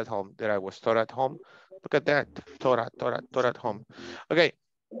was taught at home, that I was taught at home. Look at that, taught at home. Okay,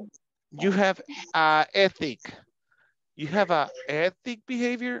 you have ethic. You have a ethic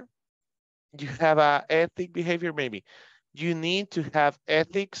behavior. You have a ethic behavior, maybe. You need to have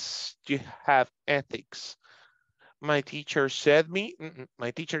ethics. You have ethics. My teacher said me,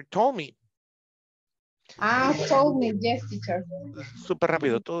 my teacher told me. Told me, yes, teacher. Súper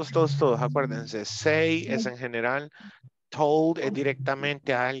rápido, todos, acuérdense. Say es en general, told es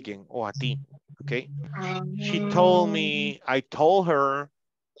directamente a alguien o a ti, ¿ok? She told me, I told her,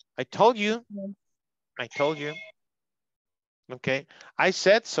 I told you, okay? I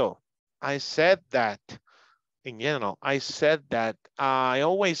said so, I said that, in general, I said that. I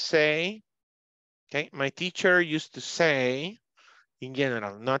always say, okay, my teacher used to say, in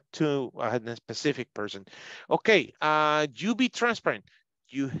general, not to a specific person. Okay, you be transparent.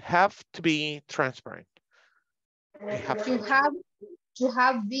 You have to be transparent. You have to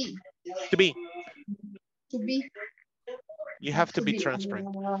be. You have to be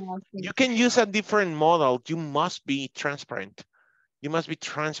transparent. You can use a different model. You must be transparent. You must be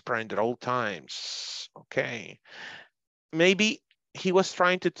transparent at all times. Okay. Maybe he was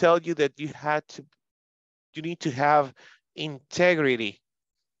trying to tell you that you need to have integrity.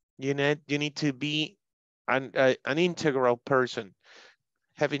 You need to be an integral person,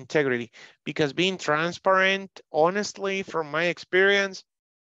 have integrity, because being transparent, honestly, from my experience,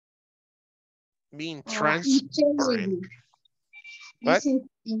 being transparent. What?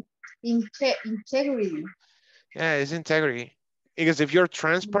 Integrity. Yeah, it's integrity. Because if you're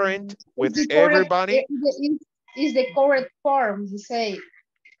transparent with everybody. Is the correct form to say.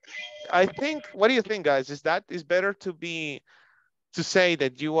 I think, what do you think, guys? Is better to say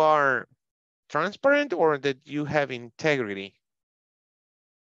that you are transparent or that you have integrity?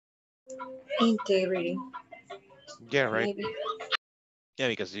 Integrity. Yeah, right. Maybe. Yeah,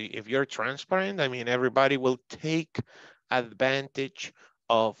 because if you're transparent, I mean, everybody will take advantage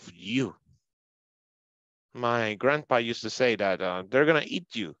of you. My grandpa used to say that they're gonna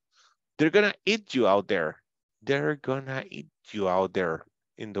eat you. They're gonna eat you out there. They're gonna eat you out there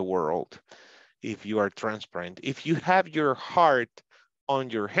in the world if you are transparent. If you have your heart on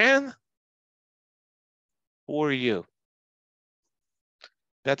your hand, who are you?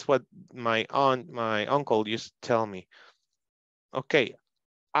 That's what my uncle used to tell me. Okay,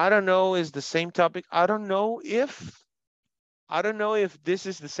 I don't know is the same topic. I don't know if this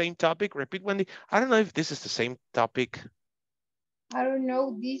is the same topic. Repeat, Wendy. I don't know if this is the same topic. I don't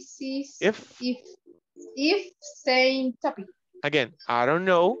know. This is if same topic. Again, I don't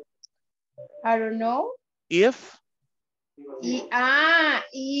know. I don't know. If I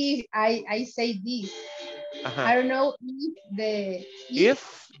say this. I don't know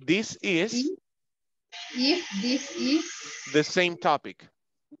if this is the same topic.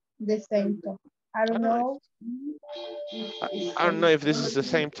 The same topic. I don't know. I don't know if this is the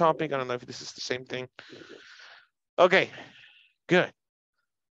same topic. I don't know if this is the same thing. Okay, good.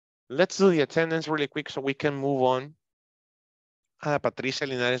 Let's do the attendance really quick so we can move on. Patricia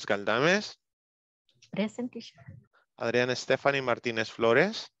Linares Galdames. Present, teacher. Adriana Stephanie Martínez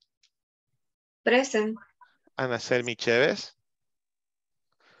Flores. Present. Ana Selmi Chévez.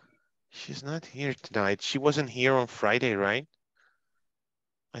 She's not here tonight. She wasn't here on Friday, right?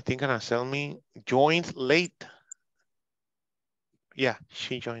 I think Ana Selmi joined late. Yeah,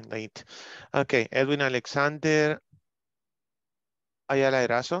 she joined late. Okay, Edwin Alexander Ayala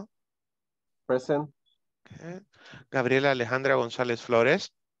Erazo. Present. Okay. Gabriela Alejandra González Flores.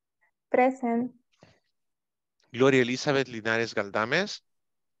 Present. Gloria Elizabeth Linares Galdames.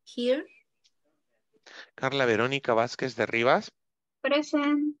 Here. Carla Verónica Vázquez de Rivas.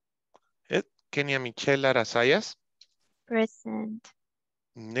 Present. Kenia Michelle Arazayas. Present.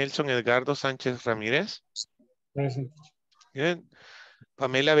 Nelson Edgardo Sánchez Ramírez. Present. Good.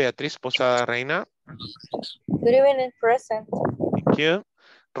 Pamela Beatriz Posada Reina. Good evening, present. Thank you.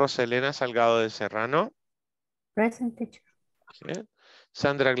 Roselena Salgado de Serrano. Present, teacher. Good.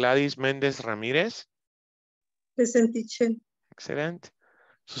 Sandra Gladys Méndez Ramírez. Present, teacher. Excelente.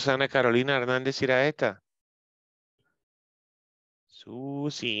 Susana Carolina Hernández Iraeta.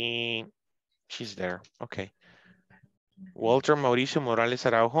 Susie. She's there. Okay. Walter Mauricio Morales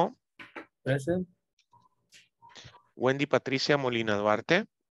Araujo. Present. Wendy Patricia Molina Duarte.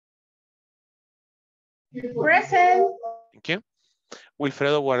 Present. Thank you.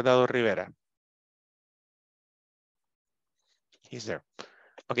 Wilfredo Guardado Rivera. He's there.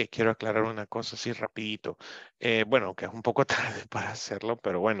 Ok, quiero aclarar una cosa así rapidito. Bueno, que es un poco tarde para hacerlo,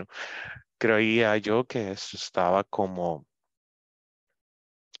 pero bueno, creía yo que eso estaba como,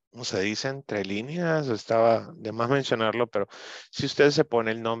 ¿cómo se dice? Entre líneas, estaba de más mencionarlo, pero si usted se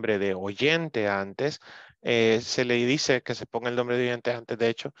pone el nombre de oyente antes, se le dice que se ponga el nombre de oyente antes. De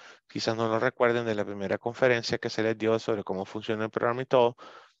hecho, quizás no lo recuerden de la primera conferencia que se les dio sobre cómo funciona el programa y todo,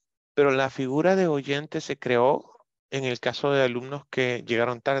 pero la figura de oyente se creó en el caso de alumnos que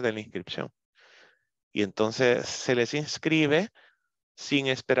llegaron tarde en la inscripción. Y entonces se les inscribe sin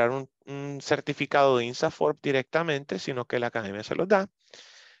esperar un certificado de INSAFORP directamente, sino que la academia se los da.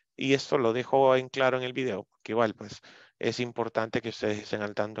 Y esto lo dejo en claro en el video, que igual pues es importante que ustedes estén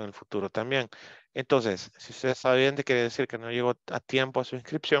al tanto en el futuro también. Entonces, si ustedes saben, quiere decir que no llegó a tiempo a su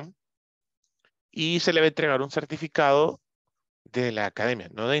inscripción y se le va a entregar un certificado de la academia,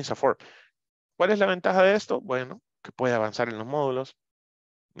 no de INSAFORP. ¿Cuál es la ventaja de esto? Bueno, que puede avanzar en los módulos,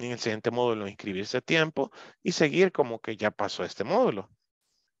 en el siguiente módulo inscribirse a tiempo y seguir como que ya pasó este módulo.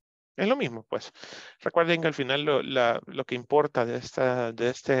 Es lo mismo, pues. Recuerden que al final lo que importa de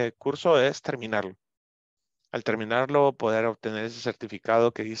este curso es terminarlo. Al terminarlo, poder obtener ese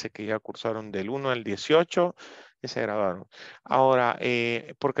certificado que dice que ya cursaron del 1 al 18 y se graduaron. Ahora,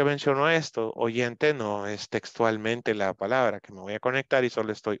 ¿por qué menciono esto? Oyente no es textualmente la palabra que me voy a conectar y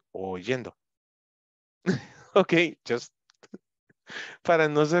solo estoy oyendo. Ok, just para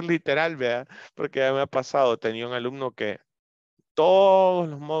no ser literal, vea, porque ya me ha pasado, tenía un alumno que todos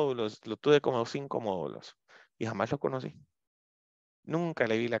los módulos, lo tuve como 5 módulos y jamás lo conocí. Nunca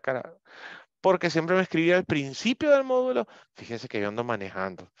le vi la cara, porque siempre me escribía al principio del módulo, fíjese que yo ando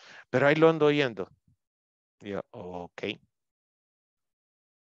manejando, pero ahí lo ando oyendo. Y yo, ok.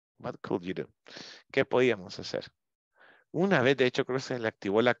 What could you do? ¿Qué podíamos hacer? Una vez, de hecho, creo que se le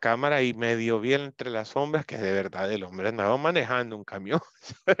activó la cámara y medio vi entre las sombras que de verdad el hombre andaba manejando un camión.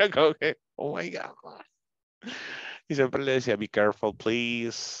 Era como que, oh my God. Y siempre le decía, be careful,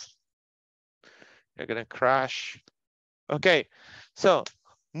 please. You're gonna crash. Okay, so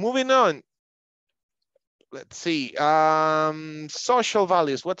moving on. Let's see. Social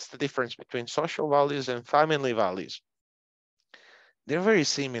values. What's the difference between social values and family values? They're very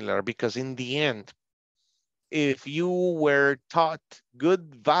similar because in the end, if you were taught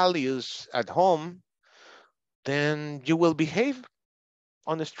good values at home, then you will behave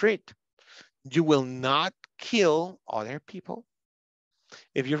on the street. You will not kill other people.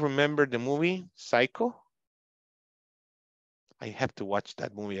 If you remember the movie Psycho, I have to watch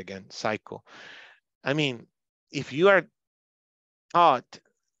that movie again, Psycho. I mean, if you are taught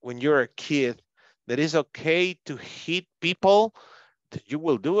when you're a kid that it's okay to hit people, that you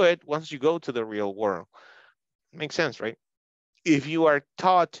will do it once you go to the real world. Makes sense, right? If you are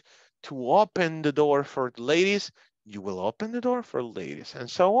taught to open the door for the ladies, you will open the door for ladies and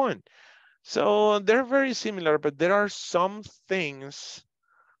so on. So they're very similar, but there are some things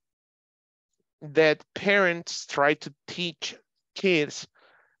that parents try to teach kids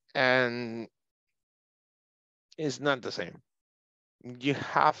and it's not the same. You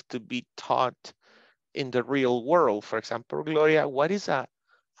have to be taught in the real world. For example, Gloria, what is a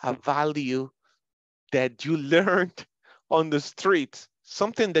value that you learned on the streets?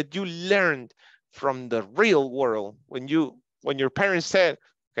 Something that you learned from the real world when your parents said,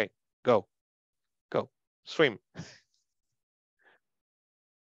 okay, go, swim.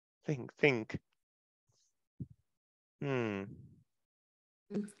 Think.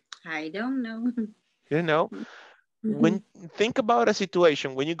 I don't know. You know, when think about a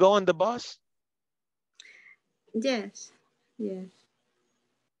situation, when you go on the bus. Yes.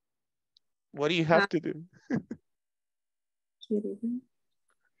 What do you have to do?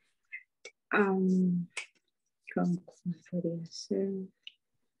 ¿Cómo podría ser?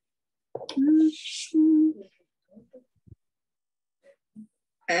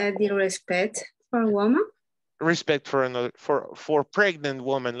 The respect for a woman. Respect for another, for pregnant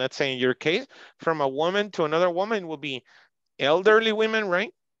woman, let's say in your case, from a woman to another woman will be elderly women,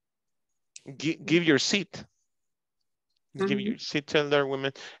 right? Give your seat. Give your seat to elderly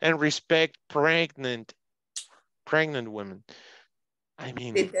women and respect pregnant women. I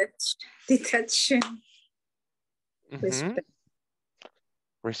mean, Detection.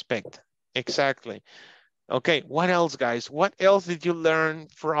 Respect. Exactly. Okay, what else, guys? What else did you learn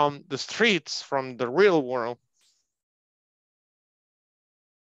from the streets, from the real world?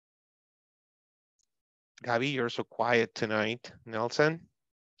 Gabby, you're so quiet tonight. Nelson?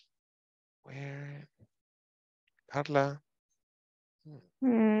 Where? Carla?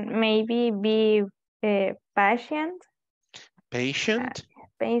 Maybe be patient. Patient?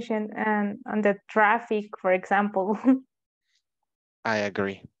 Patient and on the traffic, for example. I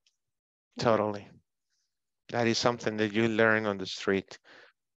agree. Totally. That is something that you learn on the street.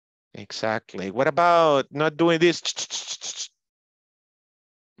 Exactly. What about not doing this?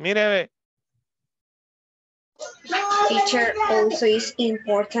 Mire. Teacher also is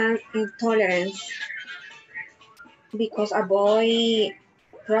important in tolerance because avoid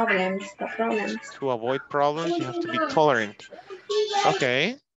problems. To avoid problems, you have to be tolerant.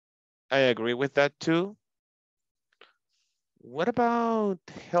 Okay. I agree with that too. What about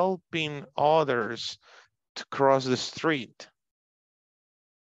helping others to cross the street?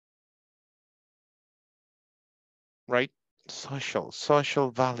 Right?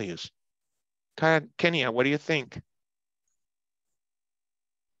 Social values. Kenya, what do you think?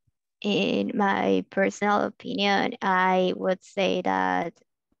 In my personal opinion, I would say that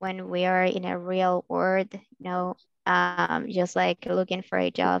when we are in a real world, just like looking for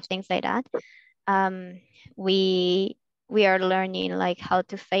a job, things like that, we are learning like how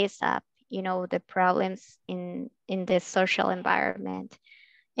to face up, the problems in this social environment,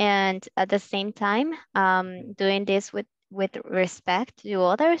 and at the same time, doing this with respect to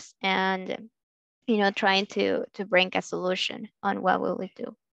others, and trying to bring a solution on what we'll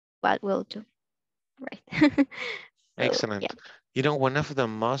do, right? Excellent. Yeah. You know, one of the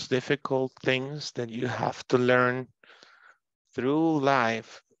most difficult things that you have to learn through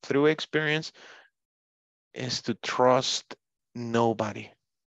life, through experience, is to trust nobody.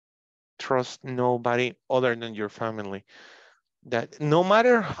 Trust nobody other than your family. That no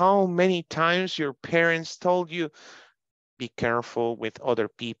matter how many times your parents told you, be careful with other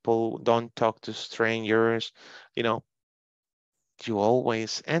people, don't talk to strangers, you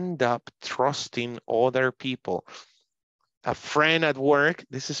always end up trusting other people. A friend at work,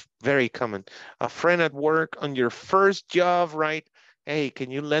 this is very common. A friend at work on your first job, right? Hey,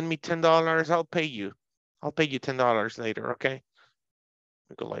 can you lend me $10? I'll pay you. I'll pay you $10 later, okay?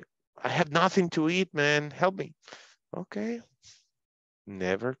 You go like, I have nothing to eat, man. Help me. Okay.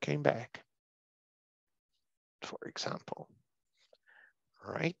 Never came back, for example.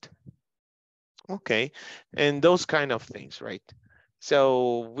 Right? Okay. And those kind of things, right?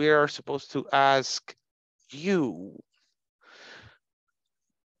 So we are supposed to ask you,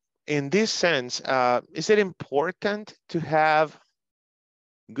 in this sense, is it important to have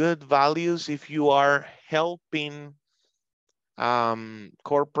good values if you are helping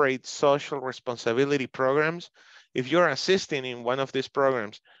corporate social responsibility programs? If you're assisting in one of these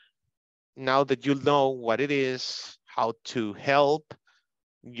programs, now that you know what it is, how to help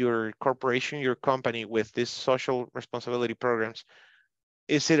your corporation, your company with these social responsibility programs,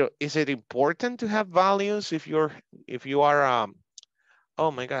 is it important to have values if you are oh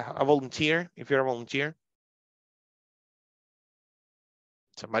my God, a volunteer, if you're a volunteer?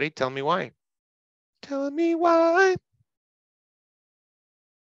 Somebody tell me why. Tell me why.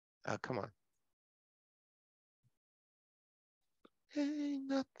 Oh, come on. Ain't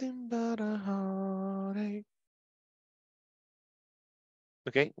nothing but a heartache.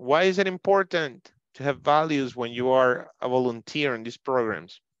 Okay, why is it important to have values when you are a volunteer in these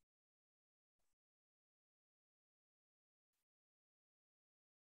programs?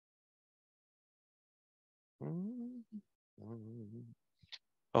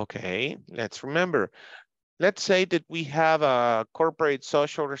 Okay, let's remember. Let's say that we have a corporate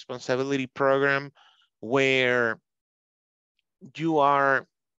social responsibility program where you are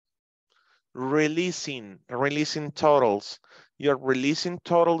releasing totals. You're releasing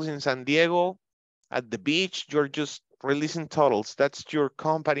totals in San Diego at the beach. You're just releasing totals. That's your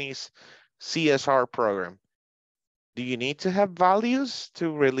company's CSR program. Do you need to have values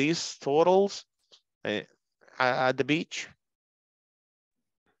to release totals at the beach?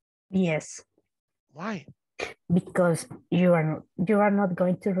 Yes. Why? Because you are not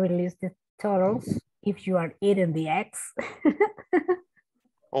going to release the totals if you are eating the eggs.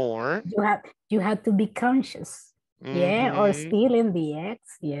 Or you have to be conscious. Yeah, or stealing the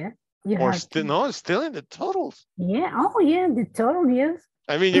eggs. Yeah. Or stealing the totals. Yeah. Oh yeah, the total, yes.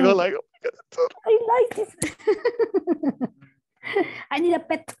 I mean, you go like, oh my God, the total. I like this. I need a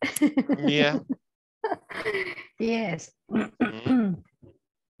pet. Yeah. Yes.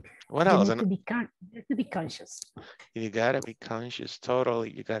 What else? You have to be conscious. You gotta be conscious.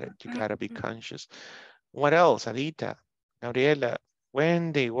 Totally. You gotta be conscious. What else? Adita, Gabriela,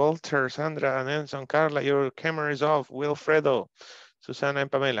 Wendy, Walter, Sandra, Nelson, Carla, your camera is off. Wilfredo, Susana,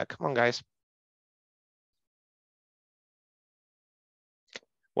 and Pamela. Come on, guys.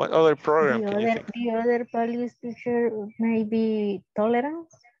 What other program can you think? The other values, teacher, maybe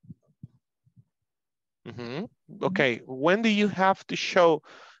tolerance. Okay, when do you have to show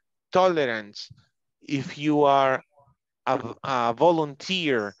tolerance if you are a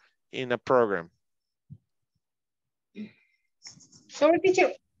volunteer in a program? Sorry,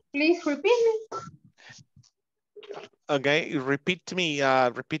 teacher, please repeat me. Okay, repeat to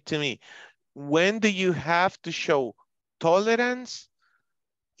me. When do you have to show tolerance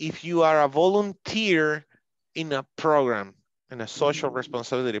if you are a volunteer in a program, in a social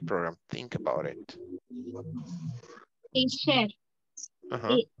responsibility program? Think about it. Teacher,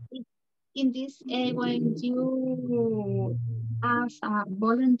 in this, when you as a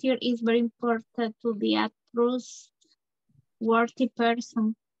volunteer, it's very important to be a trustworthy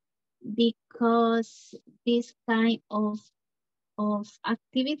person, because this kind of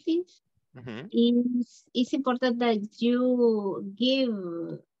activities it's important that you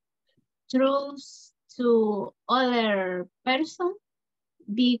give trust to other person,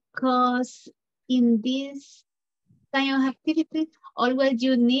 because in this kind of activity always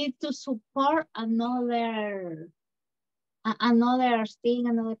you need to support another thing,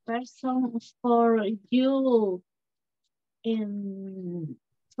 another person for you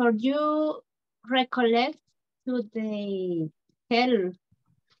recollect to the help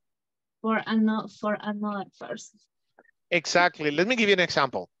for another person. Exactly. Let me give you an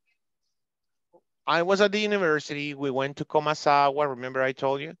example. I was at the university. We went to Comasawa. Remember I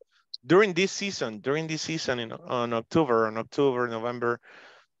told you? During this season on October, November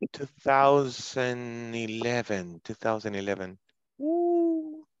 2011.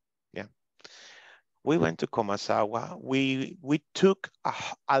 Woo. Yeah. We went to Comasawa. We took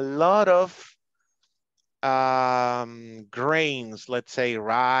a lot of grains, let's say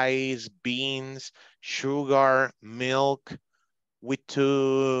rice, beans, sugar, milk. We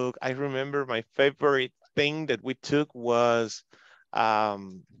took, I remember my favorite thing that we took was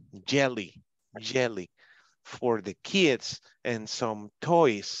jelly for the kids and some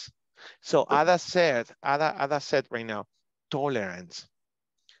toys. So Ada said right now, tolerance.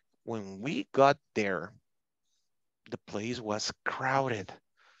 When we got there, the place was crowded.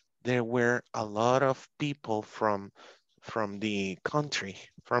 There were a lot of people from the country,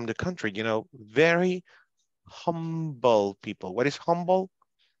 you know, very humble people. What is humble?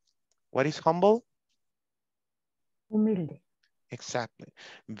 What is humble? Humilde. Exactly.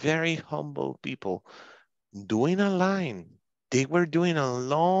 Very humble people doing a line. They were doing a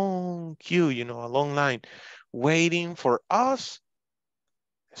long queue, you know, a long line, waiting for us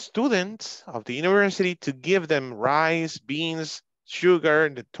students of the university to give them rice, beans, sugar,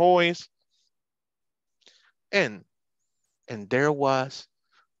 the toys. And there was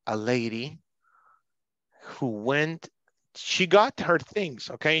a lady who went, she got her things,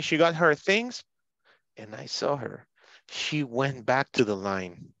 okay? She got her things, and I saw her. She went back to the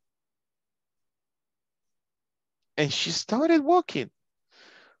line. And she started walking.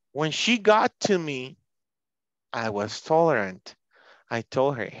 When she got to me, I was tolerant. I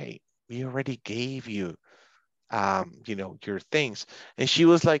told her, hey, we already gave you, you know, your things. And she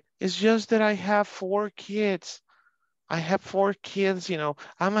was like, it's just that I have 4 kids. I have 4 kids, you know,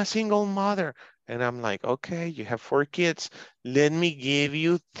 I'm a single mother. And I'm like, okay, you have 4 kids. Let me give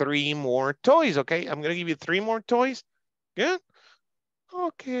you 3 more toys, okay? I'm gonna give you 3 more toys. Good?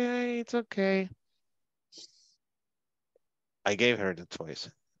 Okay, it's okay. I gave her the toys.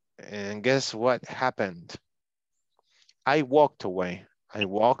 And guess what happened? I walked away.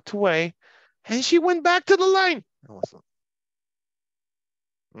 And she went back to the line. I was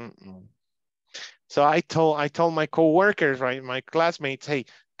like, So I told my coworkers, right, my classmates, hey,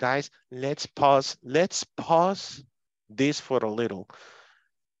 guys, let's pause this for a little,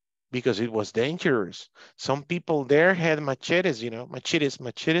 because it was dangerous. Some people there had machetes, you know,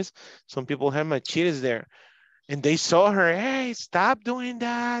 machetes. Some people had machetes there, and they saw her, hey, stop doing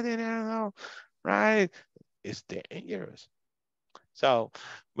that, and I don't know, right? It's dangerous. So,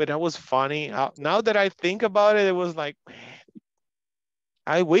 but that was funny. Now that I think about it, it was like, man,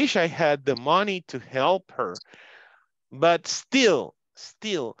 I wish I had the money to help her. But still,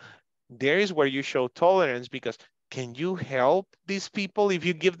 there is where you show tolerance, because can you help these people if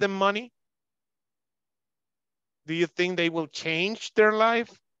you give them money? Do you think they will change their life?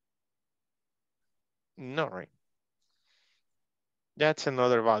 No, right? That's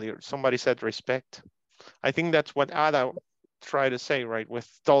another value. Somebody said respect. I think that's what Ada tried to say, right? With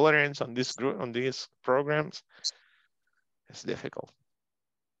tolerance on this group, on these programs, it's difficult.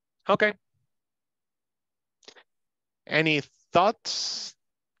 Okay. Any thoughts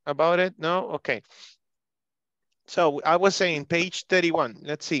about it? No? Okay. So I was saying page 31.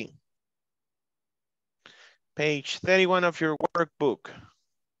 Let's see. Page 31 of your workbook.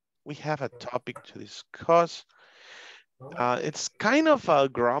 We have a topic to discuss. It's kind of a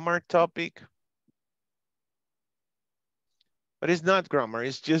grammar topic, but it's not grammar.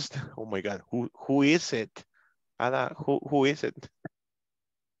 It's just, oh my God, who is it? Ada, who is it?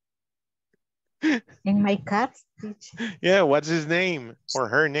 In my cat's teacher. Yeah, what's his name or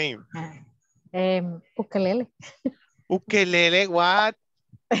her name? Ukulele. Ukulele, what?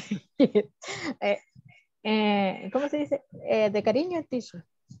 ¿Cómo se dice? De cariño, teacher.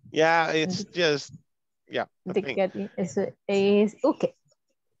 Yeah, it's just, yeah. Is Uke.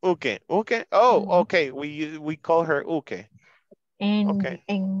 Uke, Uke. Oh, okay. We call her Uke. And, okay.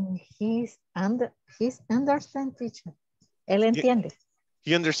 And he's understand teacher. Él entiende.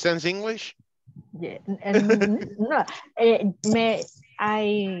 He understands English? Yeah. No.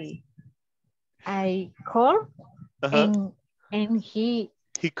 I call and he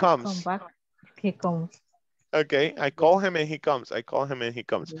comes. Come back. He comes. Okay, I call him and he comes. I call him and he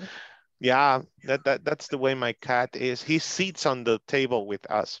comes. Yeah, that's the way my cat is. He sits on the table with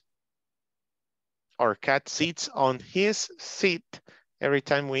us. Our cat sits on his seat every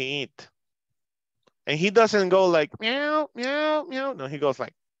time we eat. And he doesn't go like meow, meow, meow. No, he goes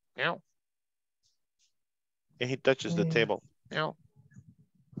like meow. And he touches the table. Meow.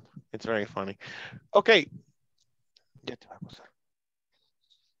 It's very funny. Okay. Ya te va a gozar.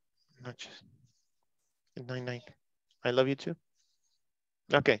 Noches. Good night. I love you too.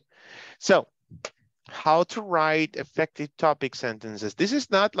 Okay. So, how to write effective topic sentences. This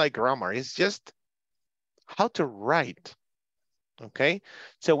is not like grammar. It's just how to write. Okay.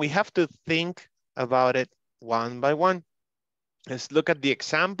 So we have to think about it one by one. Let's look at the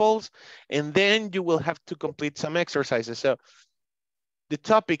examples and then you will have to complete some exercises. So the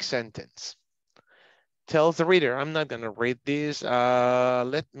topic sentence tells the reader, I'm not going to read this.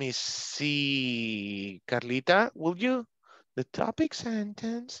 Let me see. Carlita, will you? The topic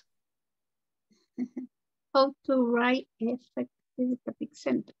sentence. How to write effective topic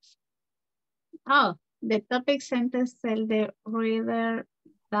sentence. Oh, the topic sentence tells the reader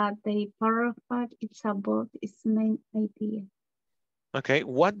that the paragraph is about its main idea. Okay,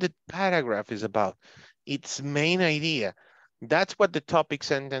 what the paragraph is about, its main idea. That's what the topic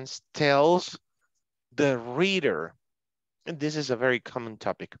sentence tells the reader. And this is a very common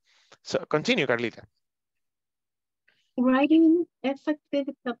topic. So continue, Carlita. Writing effective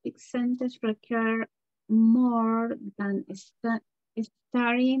topic sentence requires more than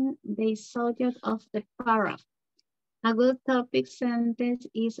starting the subject of the paragraph. A good topic sentence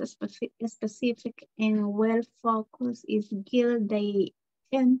is specific and well-focused. It gives the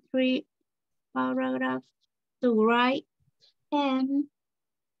entry paragraph to write and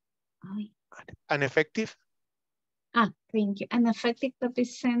an effective. Thank you. An effective topic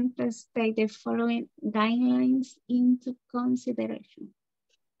sentence take the following guidelines into consideration.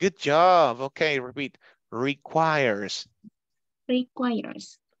 Good job. Okay, repeat. Requires.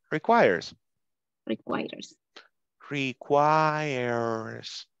 Requires. Requires. Requires.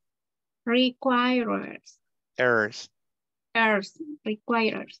 Requires. Requires. Errors. Errors.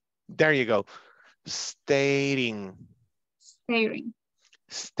 Requires. There you go. Stating. Stating.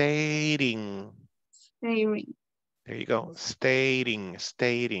 Stating. Stating. There you go. Stating.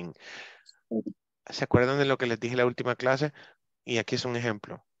 Stating. ¿Se acuerdan de lo que les dije en la última clase? Y aquí es un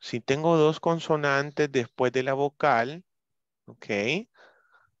ejemplo. Si tengo dos consonantes después de la vocal, ok,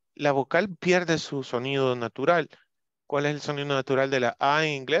 la vocal pierde su sonido natural. ¿Cuál es el sonido natural de la A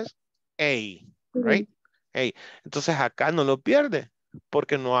en inglés? A, right? A. Entonces acá no lo pierde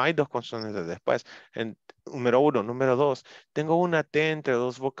porque no hay dos consonantes después. Número uno, número dos. Tengo una T entre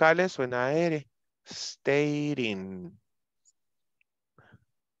dos vocales, suena a R. Stating.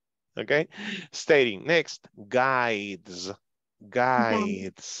 Okay, stating. Next, guides.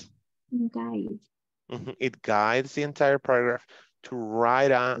 Guides. Guides. It guides the entire paragraph to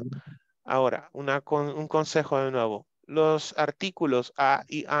write on. Ahora, un consejo de nuevo. Los artículos a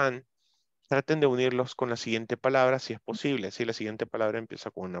y an, traten de unirlos con la siguiente palabra si es posible. Si la siguiente palabra empieza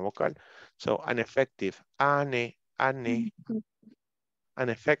con una vocal. So, an effective, an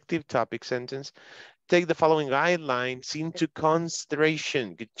effective topic sentence. Take the following guidelines into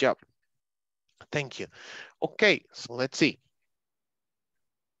consideration. Good job. Thank you. Okay, so let's see.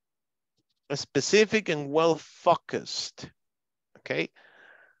 Specific and well-focused. Okay.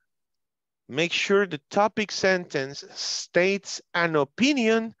 Make sure the topic sentence states an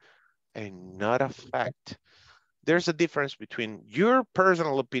opinion and not a fact. There's a difference between your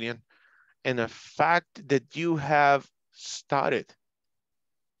personal opinion and a fact that you have studied.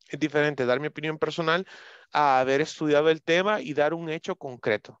 Es diferente dar mi opinión personal a haber estudiado el tema y dar un hecho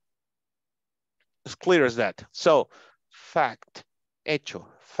concreto. As clear as that. So, fact, hecho,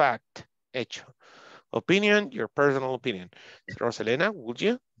 fact, hecho. Opinion, your personal opinion. Rosalena, would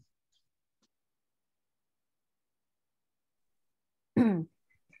you?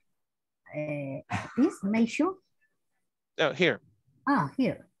 Please make sure. Oh, here.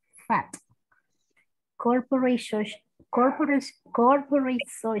 Here. Fact. Corporate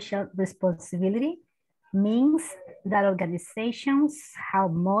social responsibility means that organizations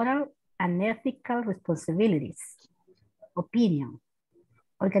have moral and ethical responsibilities. Opinion.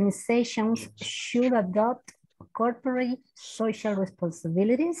 Organizations should adopt corporate social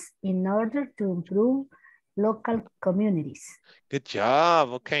responsibilities in order to improve local communities. Good job.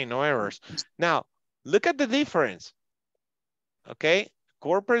 Okay, no errors. Now, look at the difference. Okay,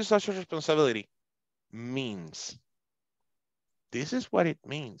 corporate social responsibility means. This is what it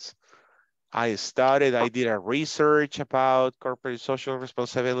means. I did a research about corporate social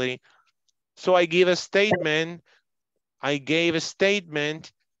responsibility. So I gave a statement. I gave a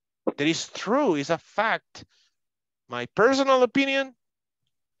statement that is true, is a fact. My personal opinion,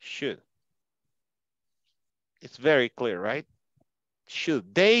 should. It's very clear, right?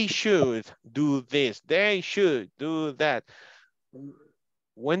 Should. They should do this. They should do that.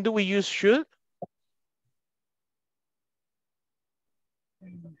 When do we use should?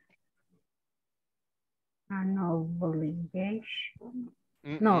 An obligation.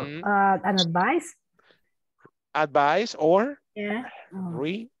 No, an advice. Advice or? Yeah.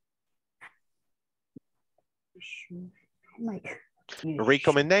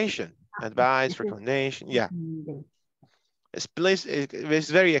 Recommendation. Advice, recommendation. Yeah. It's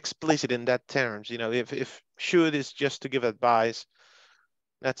very explicit in that terms. You know, if should is just to give advice,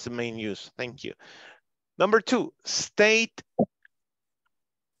 that's the main use. Thank you. Number 2, state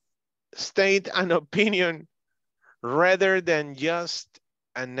an opinion rather than just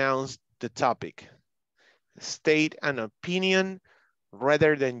announce the topic. State an opinion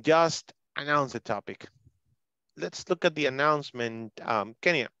rather than just announce the topic. Let's look at the announcement,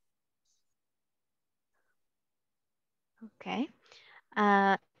 Kenya. Okay.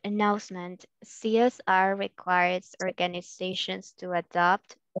 Announcement. CSR requires organizations to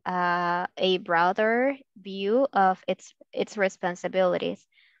adopt a broader view of its responsibilities.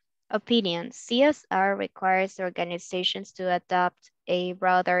 Opinion. CSR requires organizations to adopt a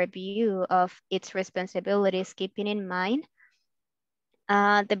broader view of its responsibilities, keeping in mind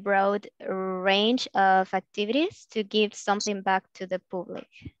the broad range of activities to give something back to the public.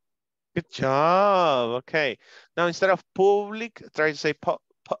 Good job. Okay. Now instead of public, try to say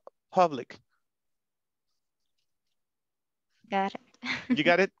public. Got it. You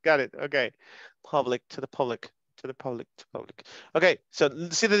got it? Got it. Okay. Public to the public, to the public, to public. Okay. So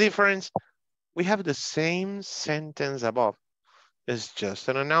see the difference? We have the same sentence above. It's just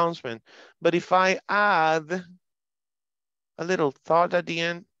an announcement. But if I add a little thought at the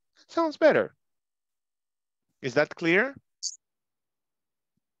end, it sounds better. Is that clear?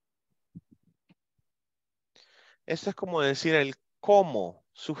 Esto es como decir el cómo,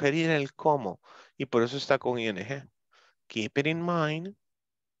 sugerir el cómo. Y por eso está con ing. Keep it in mind.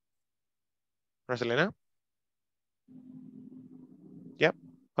 Rosalena? Yep.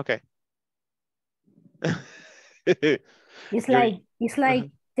 Okay. It's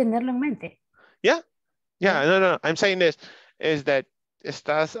like tenerlo en mente. Yeah. Yeah, no. I'm saying this is that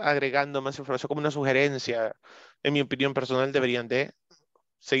estás agregando más información como una sugerencia. En mi opinión personal deberían de,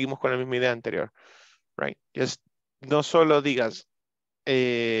 seguimos con la misma idea anterior. Right. Just, no solo digas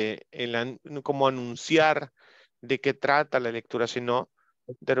como anunciar de qué trata la lectura, sino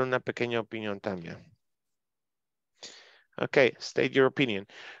dar una pequeña opinión también. Okay, state your opinion.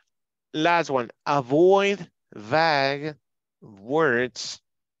 Last one, avoid vague words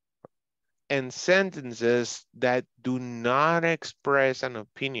and sentences that do not express an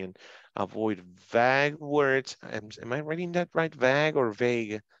opinion. Avoid vague words. Am I reading that right? Vague or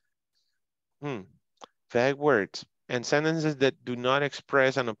vague? Vague words and sentences that do not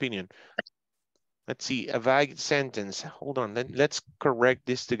express an opinion. Let's see, a vague sentence. Hold on, let's correct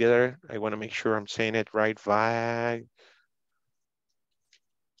this together. I want to make sure I'm saying it right. Vague.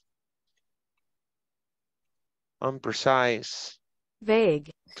 Unprecise.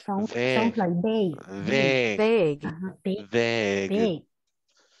 Vague. Sounds like vague. Vague. Vague.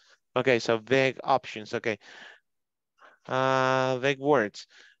 Okay, so vague options. Okay. Vague words.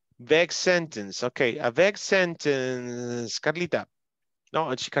 Vague sentence. Okay, a vague sentence. Carlita. No,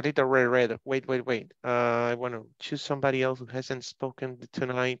 Carlita read. Wait. I want to choose somebody else who hasn't spoken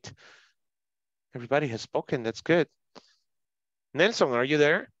tonight. Everybody has spoken. That's good. Nelson, are you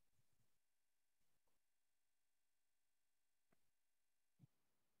there?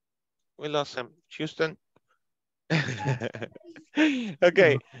 We lost him. Houston.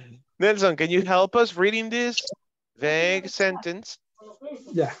 Okay. Nelson, can you help us reading this vague sentence?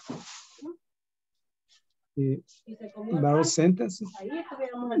 Yeah. Various sentences.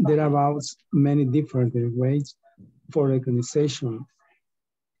 There are about many different ways for organization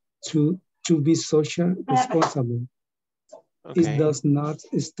to be social responsible. Okay. It does not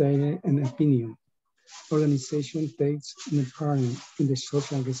state an opinion. Organization takes an part in the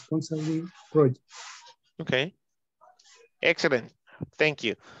social responsibility project. Okay. Excellent. Thank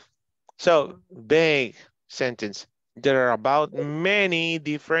you. So, vague sentence. There are about many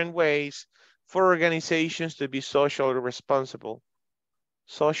different ways for organizations to be socially responsible.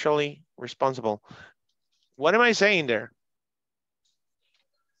 Socially responsible. What am I saying there?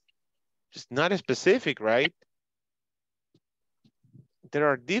 It's not specific, right? There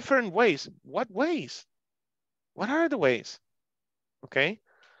are different ways. What ways? What are the ways? Okay.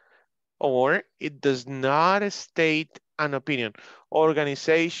 Or it does not state an opinion.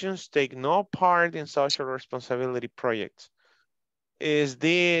 Organizations take no part in social responsibility projects. Is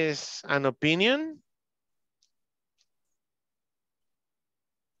this an opinion?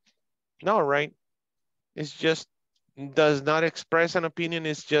 No, right? It's just, does not express an opinion.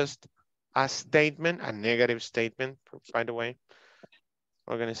 It's just a statement, a negative statement, by the way.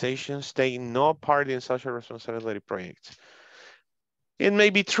 Organizations take no part in social responsibility projects. It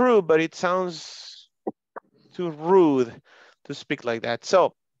may be true, but it sounds too rude to speak like that.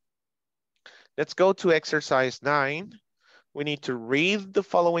 So let's go to exercise 9. We need to read the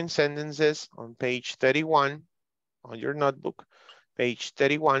following sentences on page 31 on your notebook, page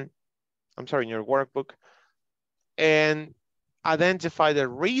 31, I'm sorry, in your workbook, and identify the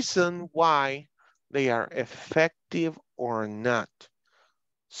reason why they are effective or not.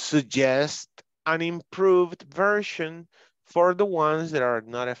 Suggest an improved version for the ones that are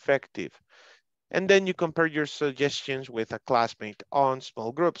not effective. And then you compare your suggestions with a classmate on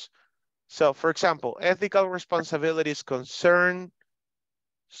small groups. So for example, ethical responsibilities concern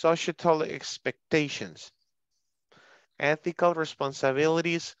societal expectations. Ethical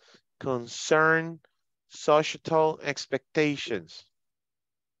responsibilities concern societal expectations.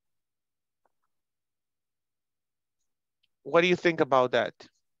 What do you think about that?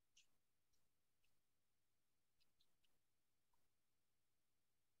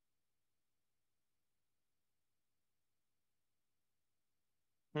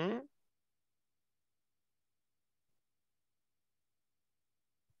 Hmm?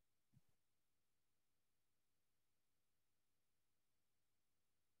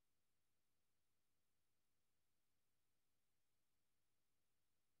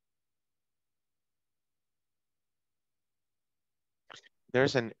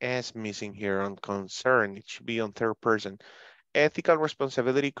 There's an S missing here on concern. It should be on third person. Ethical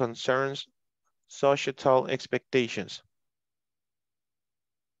responsibility concerns societal expectations.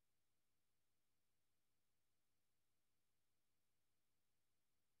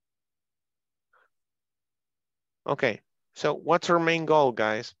 Okay, so what's our main goal,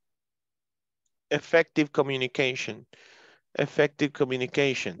 guys? Effective communication. Effective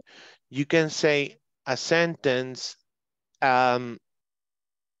communication. You can say a sentence and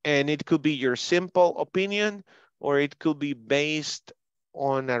it could be your simple opinion or it could be based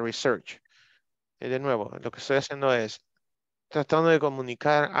on a research. Y de nuevo, lo que estoy haciendo es tratando de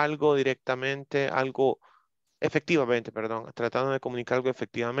comunicar algo directamente, algo efectivamente, perdón, tratando de comunicar algo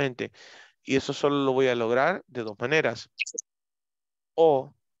efectivamente. Y eso solo lo voy a lograr de dos maneras.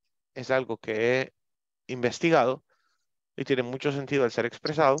 O es algo que he investigado y tiene mucho sentido al ser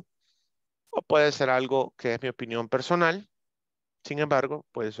expresado, o puede ser algo que es mi opinión personal. Sin embargo,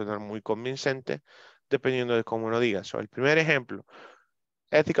 puede sonar muy convincente dependiendo de cómo lo digas. El primer ejemplo,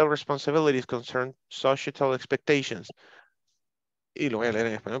 ethical responsibilities concern societal expectations. Y lo voy a leer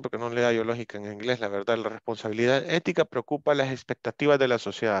en español porque no le da yo lógica en inglés. La verdad, la responsabilidad ética preocupa las expectativas de la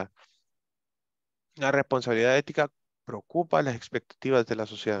sociedad. La responsabilidad ética preocupa las expectativas de la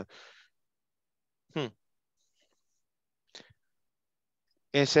sociedad.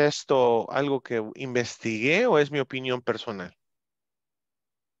 ¿Es esto algo que investigué o es mi opinión personal?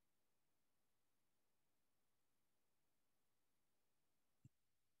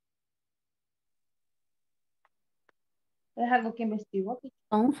 Es algo que investigó.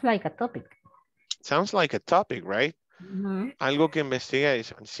 Sounds like a topic. Sounds like a topic, right? Algo que investigué.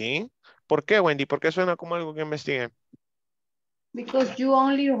 ¿Sí? ¿Por qué, Wendy? ¿Por qué suena como algo que investigué? Because you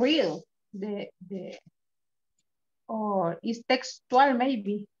only read or it's textual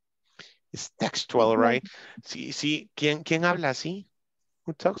maybe. It's textual, right? Sí, sí. ¿Quién habla así?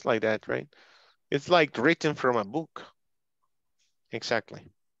 Who talks like that, right? It's like written from a book.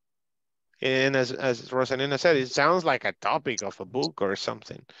 Exactly. And as Rosalina said, it sounds like a topic of a book or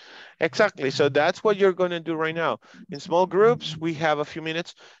something. Exactly. So that's what you're going to do right now. In small groups, we have a few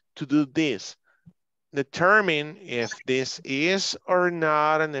minutes to do this. Determine if this is or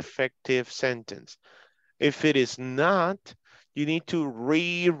not an effective sentence. If it is not, you need to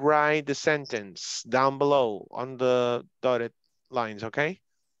rewrite the sentence down below on the dotted lines, okay?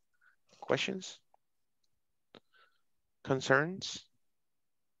 Questions? Concerns?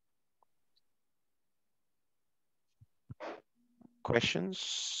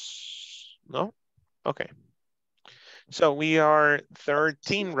 Questions? No? Okay. So we are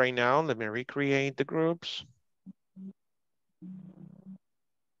 13 right now. Let me recreate the groups.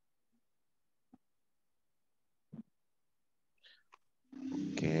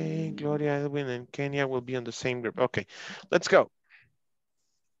 Okay, Gloria, Edwin, and Kenya will be on the same group. Okay, let's go.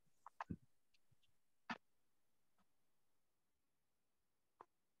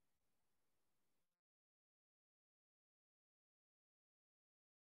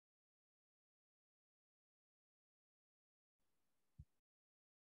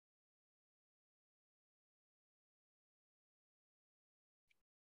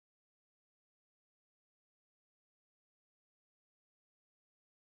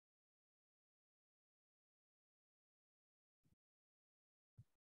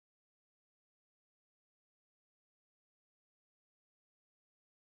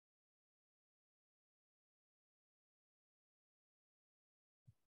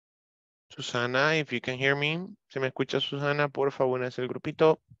 Susana, if you can hear me. ¿Se me escucha, Susana? Por favor, es el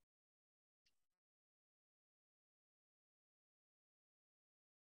grupito.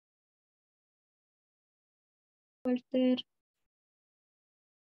 Walter.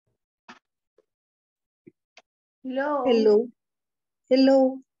 Hello. Hello.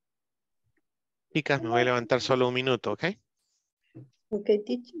 Hello. Chicas, me voy a levantar solo un minuto, ¿ok? Okay,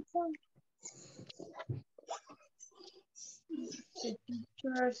 teacher. The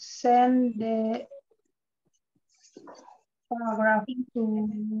teacher send the paragraph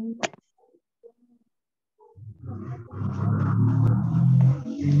to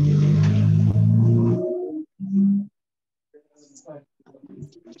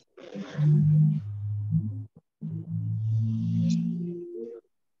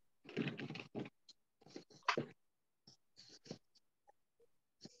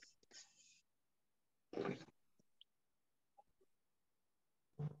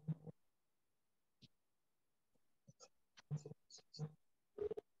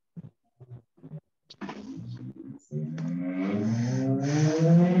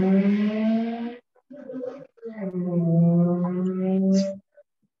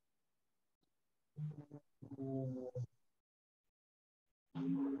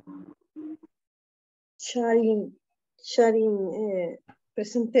sharing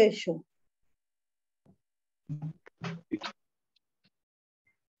presentation.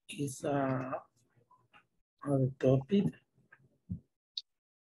 Is topic.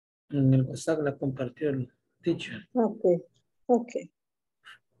 En el WhatsApp la compartió el teacher. Okay, okay.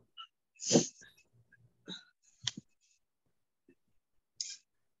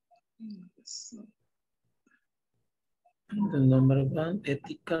 The number one,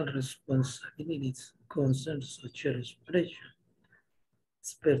 ethical responsibilities, concerns social expression,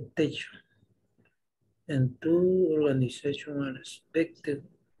 expectation, and two, organizations are expected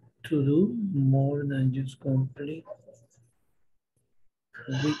to do more than just complete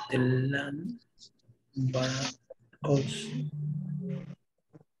with the land, but also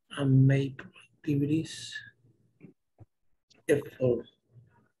and make activities effort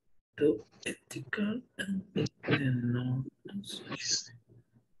to ethical and meet the norm and social.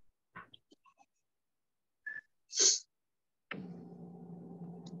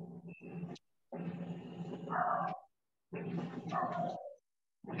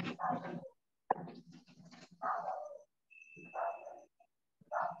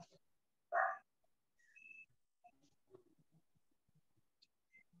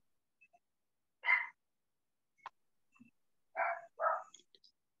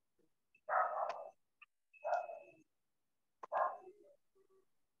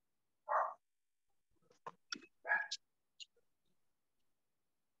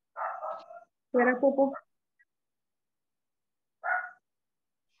 fuera popo.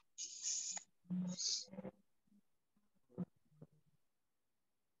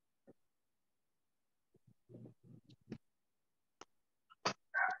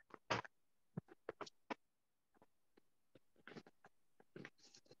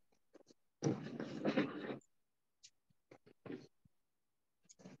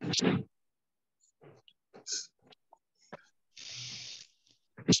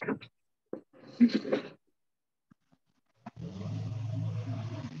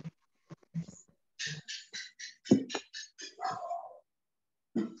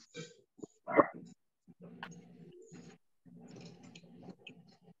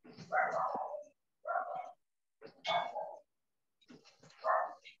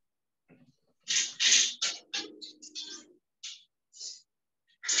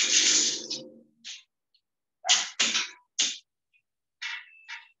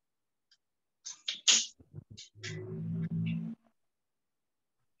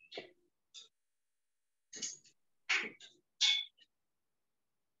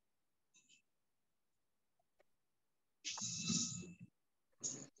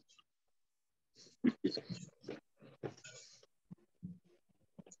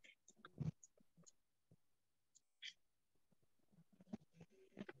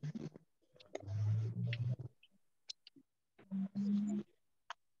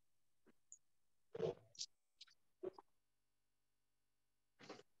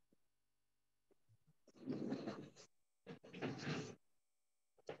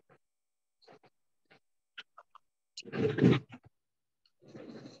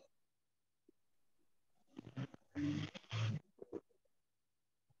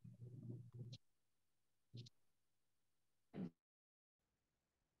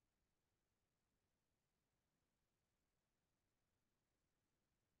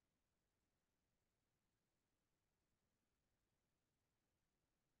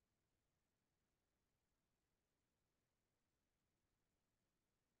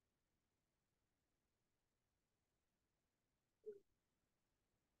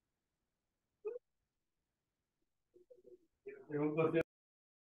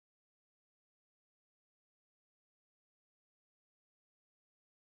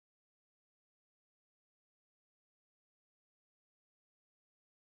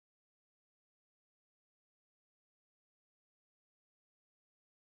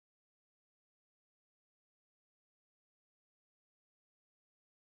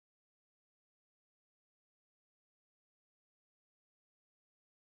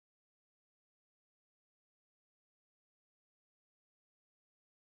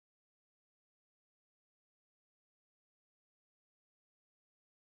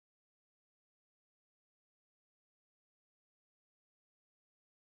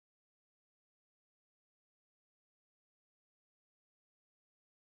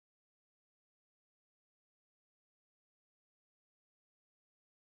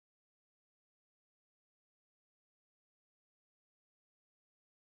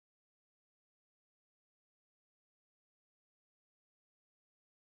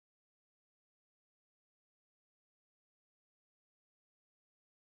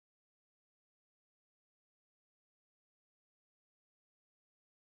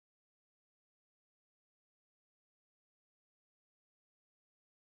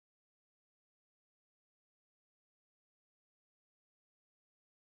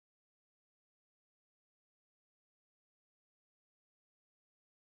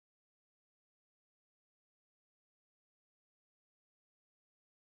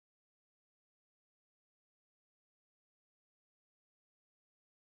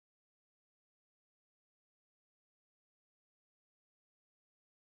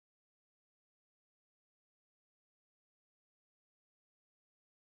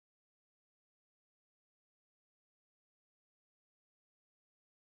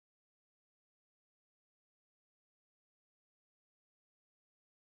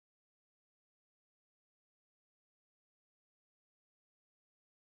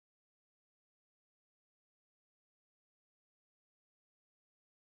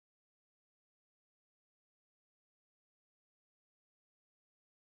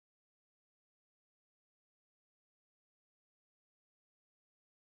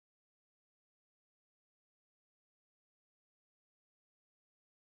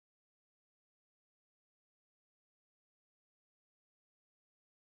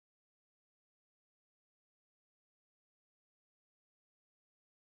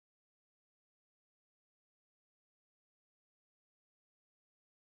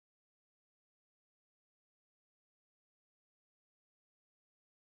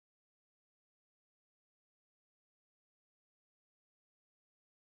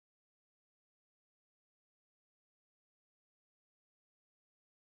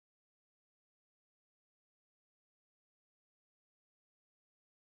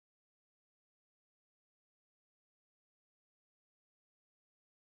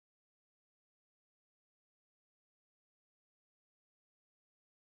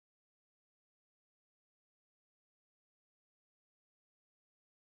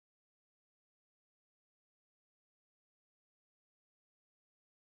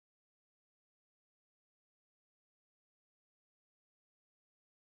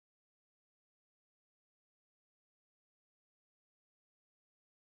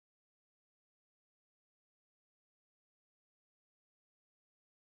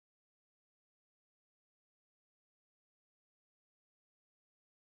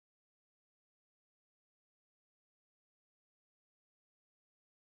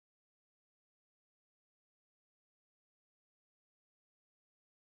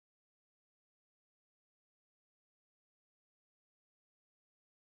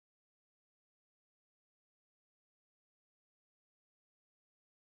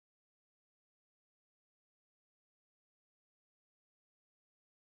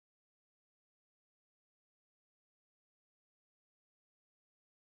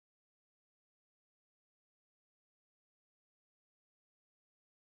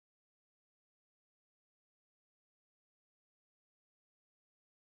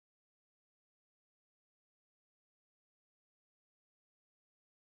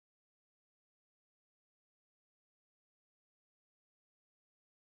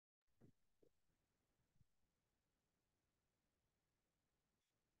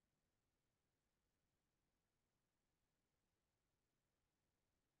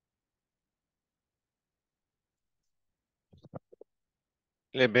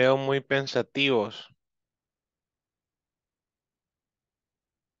 Les veo muy pensativos.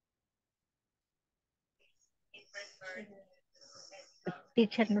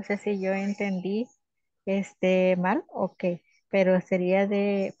 Teacher, no sé si yo entendí mal, ok, pero sería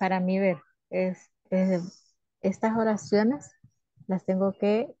para mí ver, estas oraciones las tengo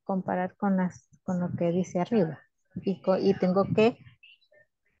que comparar con lo que dice arriba y tengo que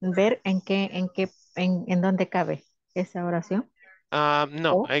ver en dónde cabe esa oración.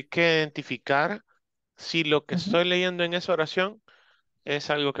 No, hay que identificar si lo que Ujú, estoy leyendo en esa oración es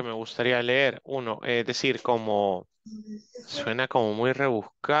algo que me gustaría leer. Uno, es decir, como suena como muy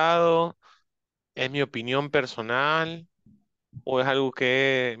rebuscado, es mi opinión personal o es algo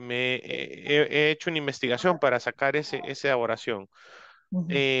que he hecho una investigación para sacar esa oración. ujú,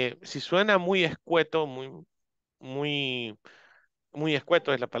 Si suena muy escueto, muy, muy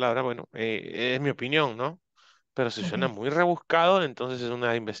escueto es la palabra, bueno, es mi opinión, ¿no? Pero si suena ujú, muy rebuscado, entonces es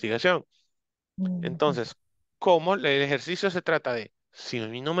una investigación. ujú. Entonces, ¿cómo? El ejercicio se trata de, si a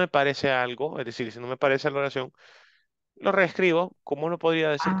mí no me parece algo, es decir, si no me parece la oración, lo reescribo. ¿Cómo lo podría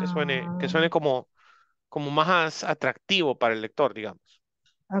decir que Ah, suene como más atractivo para el lector, digamos?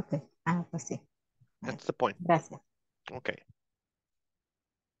 ok, pues sí, That's the point. gracias. Okay.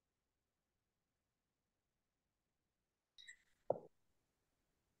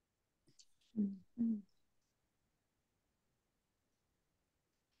 Ujú.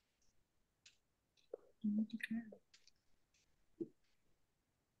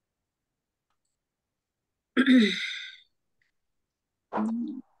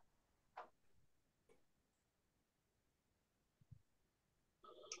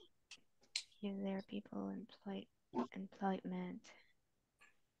 Is there people employment?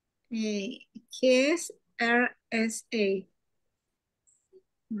 ¿Qué es RSA?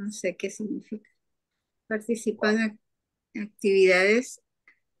 No sé qué significa. Participan en actividades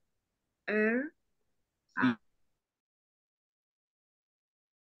R.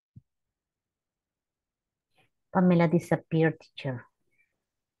 Pamela disappeared, teacher.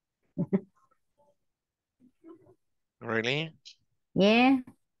 Really? Yeah,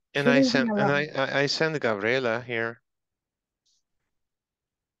 And she didn't have I sent Gabriela here.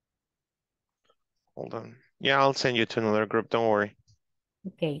 Hold on. Yeah, I'll send you to another group. Don't worry.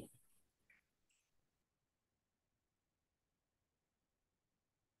 Okay.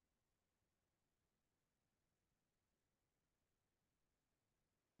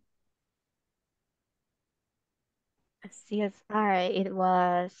 CSR, it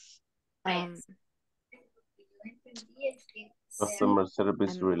was Customer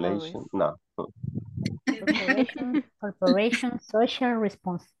service employees. relation. No. Corporation social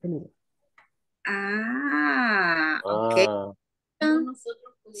responsibility. Ok. Ah,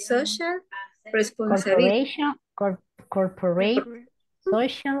 Social responsibility. Corporate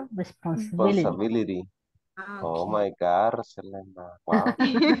social responsibility. responsibility. Oh Ok. my God, Selena. Wow.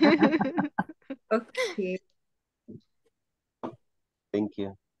 Ok. Thank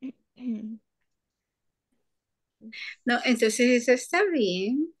you. No, entonces eso está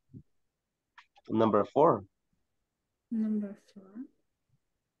bien. Number 4. Number 4.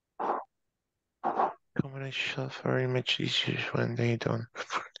 Combination of our image issues when they don't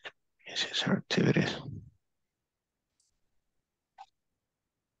use activities.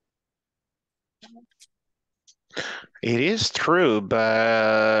 It is true,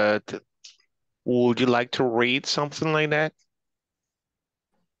 but would you like to read something like that?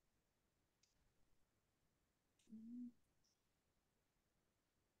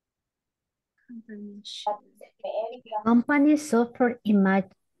 Companies suffer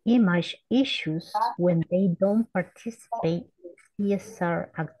image issues when they don't participate in CSR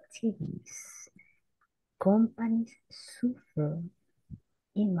activities. Companies suffer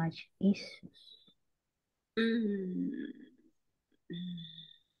image issues.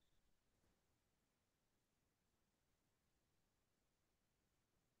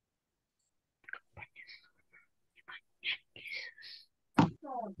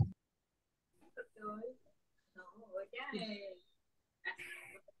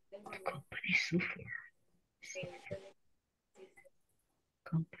 Companies suffer.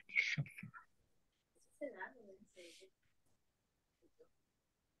 Companies suffer.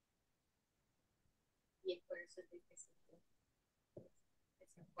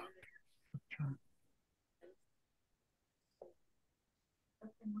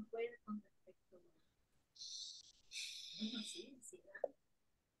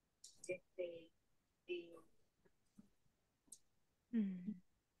 Mm.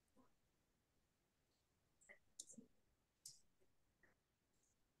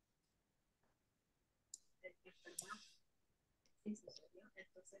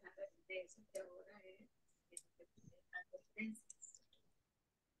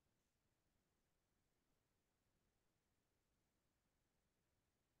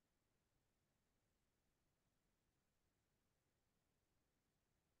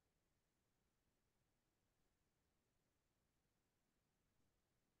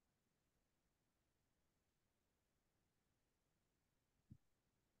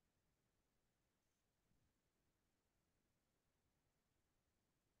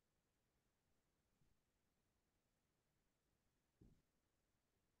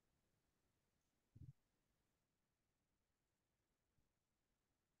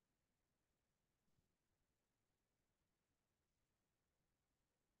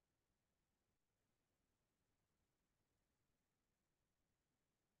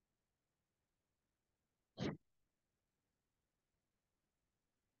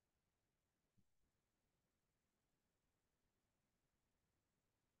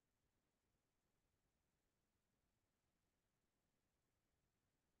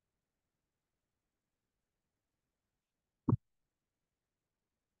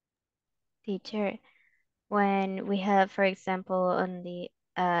 Teacher, when we have, for example, on the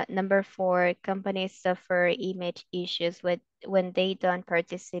number 4, companies suffer image issues when they don't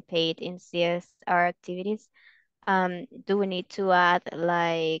participate in CSR activities. Do we need to add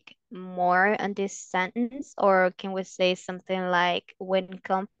like more on this sentence, or can we say something like when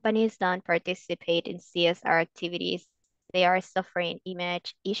companies don't participate in CSR activities, they are suffering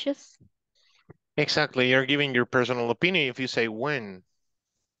image issues? Exactly. You're giving your personal opinion if you say when.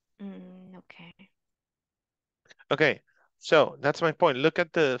 Okay. Okay. So that's my point. Look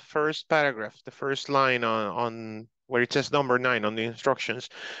at the first paragraph, the first line on where it says number 9 on the instructions.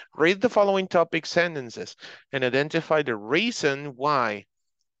 Read the following topic sentences and identify the reason why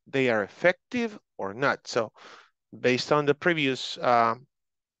they are effective or not. So based on the previous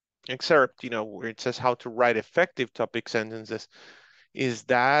excerpt, where it says how to write effective topic sentences, is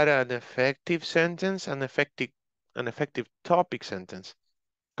that an effective sentence, an effective topic sentence?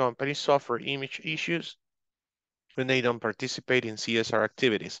 Companies suffer image issues when they don't participate in CSR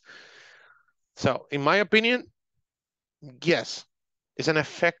activities. So in my opinion, yes, it's an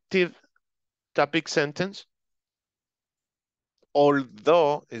effective topic sentence,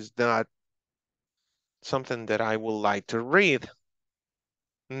 although it's not something that I would like to read.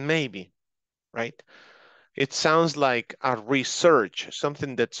 Maybe, right? It sounds like a research,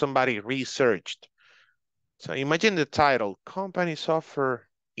 something that somebody researched. So imagine the title, Companies Suffer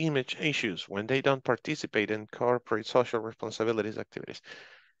Image Issues When They Don't Participate in Corporate Social Responsibilities Activities.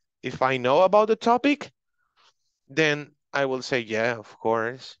 If I know about the topic, then I will say, yeah, of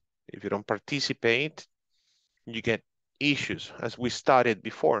course. If you don't participate, you get issues, as we studied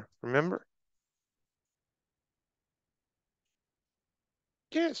before, remember?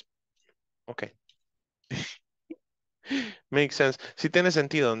 Yes. Okay. Makes sense. Sí tiene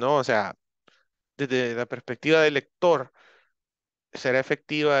sentido, ¿no? O sea, desde la perspectiva del lector, ¿será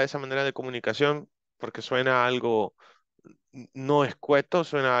efectiva esa manera de comunicación? Porque suena algo no escueto,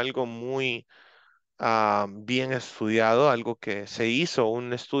 suena algo muy bien estudiado, algo que se hizo,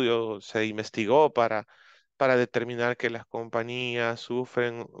 un estudio se investigó para determinar que las compañías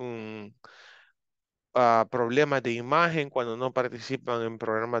sufren problemas de imagen cuando no participan en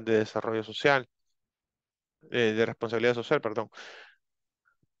programas de desarrollo social, de responsabilidad social, perdón.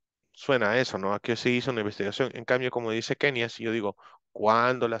 Suena a eso, ¿no? Aquí se hizo una investigación. En cambio, como dice Kenia, si yo digo,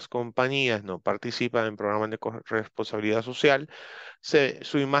 cuando las compañías no participan en programas de responsabilidad social,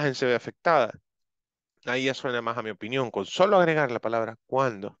 su imagen se ve afectada. Ahí ya suena más a mi opinión, con solo agregar la palabra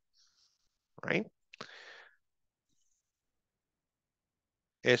cuando, right?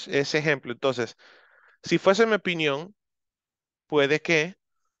 Es ese ejemplo. Entonces, si fuese mi opinión, puede que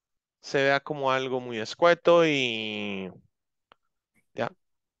se vea como algo muy escueto y ya.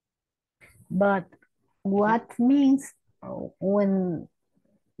 But what means when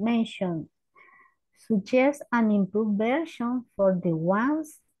mentioned suggest an improved version for the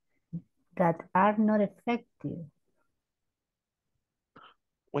ones that are not effective?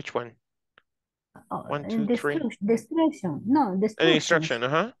 Which one? Oh, 1, 2, 3. Destruction. No, An destructions. instruction,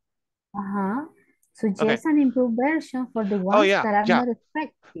 uh-huh. Suggest Okay. an improved version for the Oh, ones yeah, that are yeah. not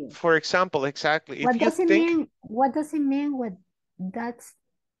effective. For example, exactly. What If you does it think mean? What does it mean with that's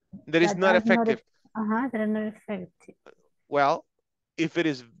that is that not are not effective, that are not effective? well, if it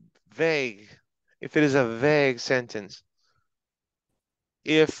is vague, if it is a vague sentence,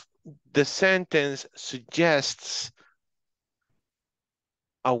 if the sentence suggests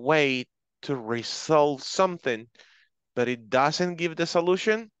a way to resolve something, but it doesn't give the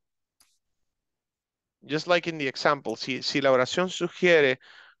solution, just like in the example, si la oración sugiere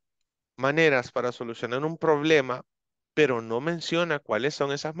maneras para solucionar un problema, pero no menciona cuáles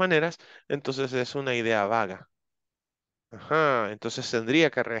son esas maneras, entonces es una idea vaga. Ajá, entonces tendría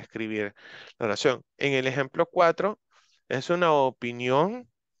que reescribir la oración. En el ejemplo 4, es una opinión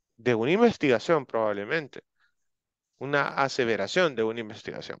de una investigación probablemente, una aseveración de una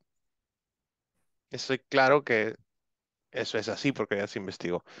investigación. Estoy claro que eso es así porque ya se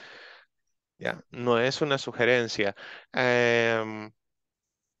investigó. Ya, no es una sugerencia. Una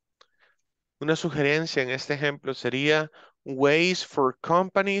sugerencia en este ejemplo sería ways for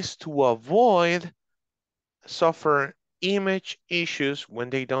companies to avoid suffer image issues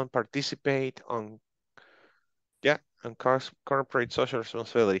when they don't participate on corporate social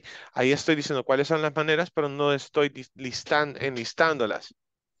responsibility. Ahí estoy diciendo cuáles son las maneras, pero no estoy enlistándolas.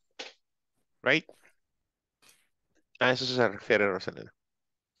 Right? A eso se refiere Rosalena.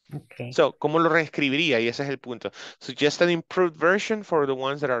 Okay. So, ¿cómo lo reescribiría? Y ese es el punto. Suggest an improved version for the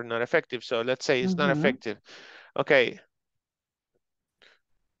ones that are not effective. So, let's say it's not effective. Okay.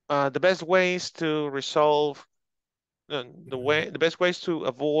 The best ways to resolve, the best ways to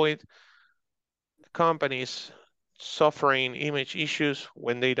avoid companies suffering image issues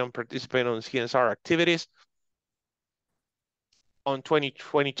when they don't participate on CSR activities on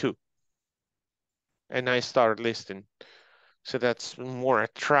 2022. And I start listing. So that's more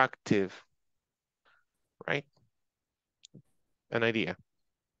attractive, right? An idea.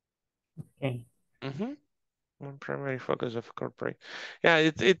 Okay. One primary focus of corporate. Yeah,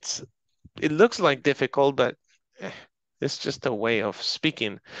 it looks like difficult, but it's just a way of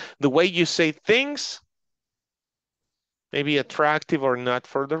speaking. The way you say things may be attractive or not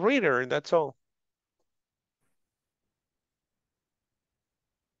for the reader, that's all.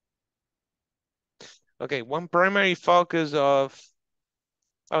 Okay, one primary focus of,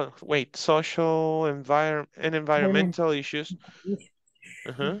 oh, wait, social, environmental issues.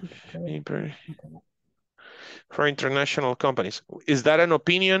 For international companies. Is that an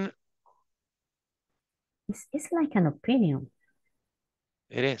opinion? It's like an opinion.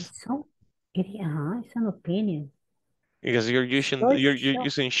 It is. It's an opinion. Because you're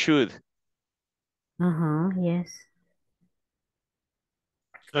using should. Yes.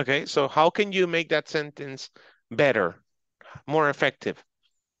 Okay, so how can you make that sentence better, more effective?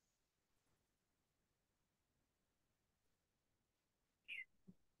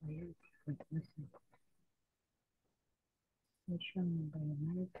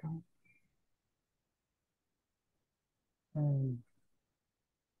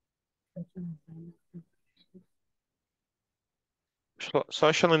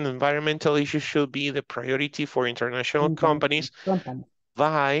 Social and environmental issues should be the priority for international companies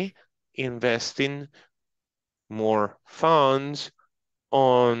by investing more funds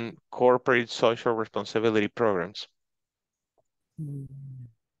on corporate social responsibility programs.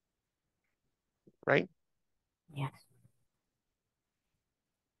 Right? Yes.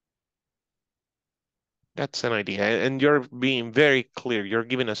 That's an idea. And you're being very clear. You're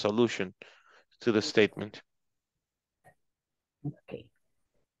giving a solution to the statement. Okay.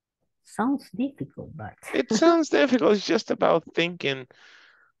 Sounds difficult, but... It sounds difficult. It's just about thinking.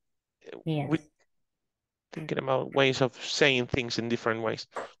 Yes. Thinking about ways of saying things in different ways.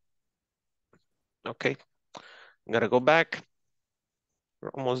 Okay. I'm gonna go back.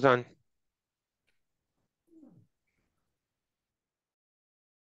 We're almost done.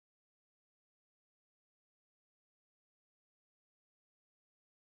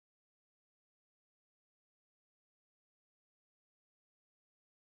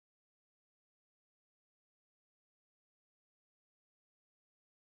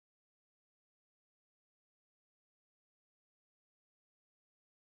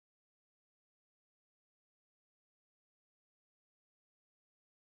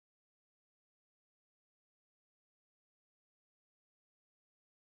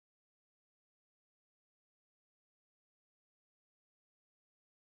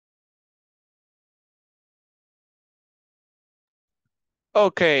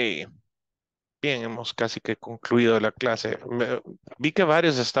 Ok. Bien, hemos casi que concluido la clase. Vi que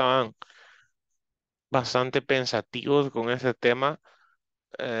varios estaban bastante pensativos con ese tema.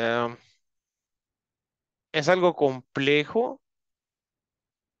 Es algo complejo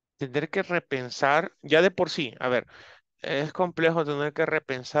tener que repensar, ya de por sí, a ver, es complejo tener que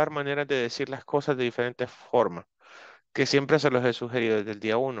repensar maneras de decir las cosas de diferentes formas, que siempre se los he sugerido desde el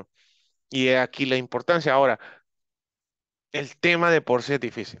día uno. Y he aquí la importancia. Ahora, el tema de por sí es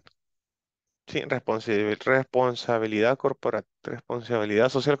difícil. Sí, responsabilidad corporativa, responsabilidad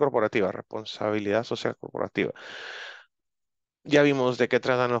social corporativa, responsabilidad social corporativa. Ya vimos de qué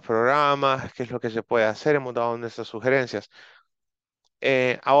tratan los programas, qué es lo que se puede hacer, hemos dado nuestras sugerencias.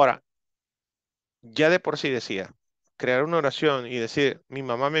 Ahora, ya de por sí decía, crear una oración y decir, mi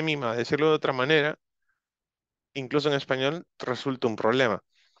mamá me mima, decirlo de otra manera, incluso en español, resulta un problema.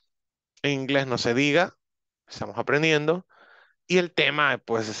 En inglés no se diga, estamos aprendiendo, y el tema,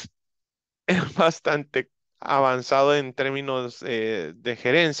 pues, es bastante avanzado en términos de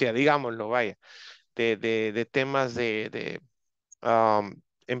gerencia, digámoslo, vaya, de temas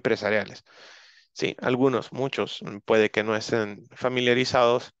empresariales. Sí, algunos, muchos, puede que no estén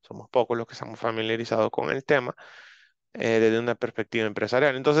familiarizados, somos pocos los que estamos familiarizados con el tema desde una perspectiva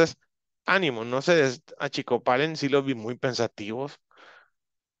empresarial. Entonces, ánimo, no se achicopalen, sí los vi muy pensativos,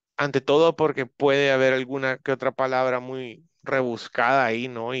 ante todo porque puede haber alguna que otra palabra muy rebuscada ahí,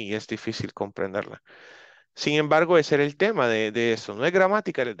 ¿no? Y es difícil comprenderla. Sin embargo, ese era el tema de eso. No es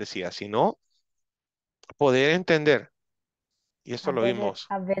gramática, les decía, sino poder entender. Y esto lo vimos.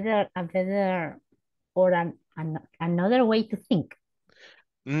 A better, or another way to think.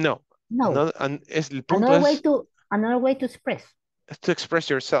 No. No. Es, el punto another way to express. Es to express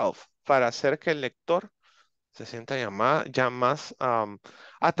yourself, para hacer que el lector Se sienta ya más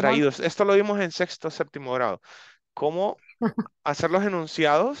atraídos. Esto lo vimos en sexto, séptimo grado. ¿Cómo hacer los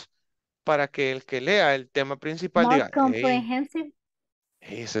enunciados para que el que lea el tema principal More diga, hey, comprehensive.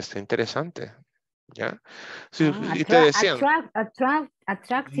 eso está interesante? ¿Ya? Ah, Y te decían,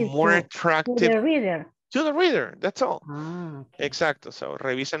 attractive more to attractive the reader. to the reader, that's all. Ah, okay. Exacto, so,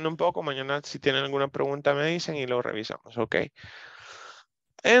 revisen un poco, mañana si tienen alguna pregunta me dicen y lo revisamos, ok.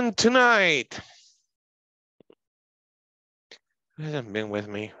 And tonight, you hasn't been with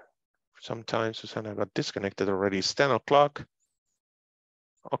me. Sometimes Susana got disconnected already. It's 10 o'clock.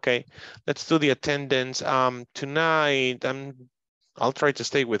 Okay, let's do the attendance. Tonight, I'll try to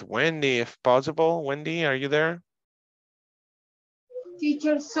stay with Wendy if possible. Wendy, are you there?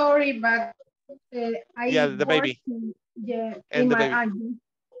 Teacher, sorry, but Yeah, the baby. Yeah, And in the my baby.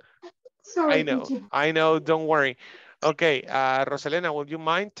 eye. Sorry, I know, don't worry. Okay, Rosalena, would you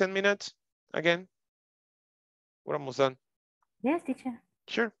mind 10 minutes again? We're almost done. Yes, teacher.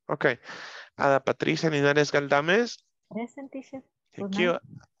 Sure, okay. Ada Patricia Linares Galdames. Present, teacher. Thank you.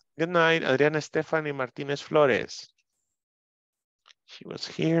 Good night, Adriana Stephanie Martinez Flores. She was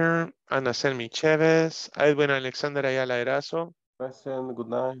here. Ana Selmi Chévez. Edwin Alexander Ayala Erazo. Present, good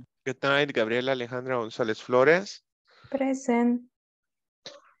night. Good night, Gabriela Alejandra González Flores. Present.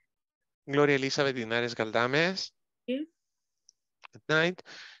 Gloria Elizabeth Linares Galdames. Here. Good night.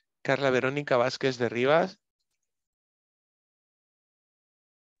 Carla Verónica Vázquez de Rivas.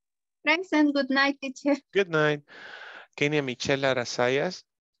 Present. Good night, teacher. Good night. Kenia Michelle Arasayas.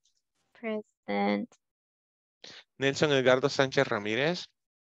 Present. Nelson Edgardo Sánchez Ramírez.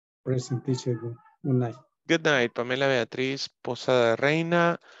 Present, teacher. Good night. Good night. Pamela Beatriz Posada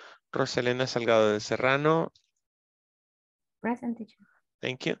Reina. Roselena Salgado de Serrano. Present, teacher.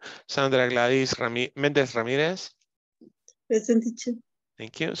 Thank you. Sandra Gladys Méndez Ramírez. Present, teacher.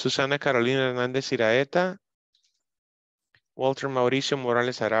 Thank you. Susana Carolina Hernández Iraeta. Walter Mauricio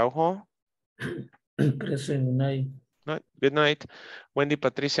Morales Araujo. Present, good night. Good night. Wendy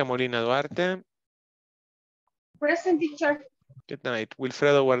Patricia Molina Duarte. Present, teacher. Good night.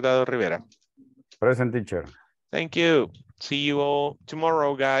 Wilfredo Guardado Rivera. Present, teacher. Thank you. See you all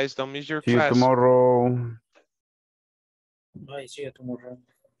tomorrow, guys. Don't miss your See you class. tomorrow. Bye, see you tomorrow.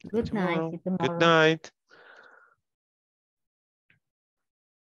 Good night. See you tomorrow. Good night.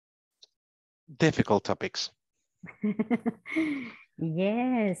 Difficult topics.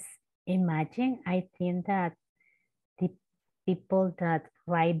 Yes. Imagine, I think that the people that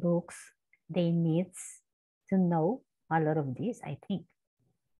write books, they need to know a lot of this, I think.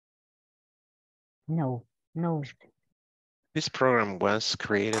 No. This program was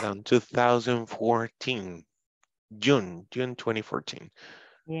created on 2014, June 2014.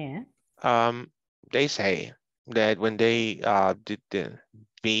 Yeah. They say that when they did the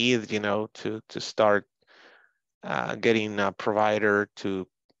bid, to start getting a provider to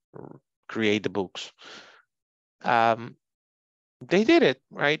create the books, they did it,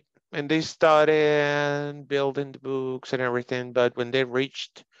 right? And they started building the books and everything, but when they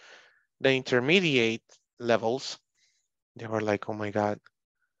reached the intermediate levels, they were like, oh my God,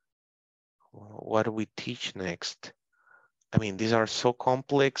 what do we teach next? I mean, these are so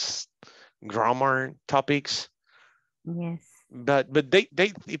complex grammar topics. Yes. But they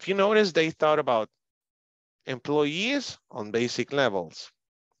if you notice, they thought about employees on basic levels,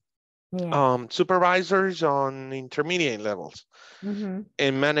 supervisors on intermediate levels,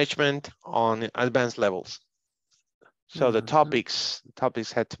 and management on advanced levels. So the topics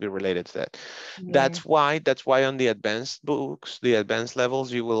had to be related to that. That's why on the advanced books, the advanced levels,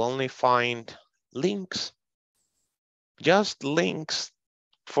 you will only find links, just links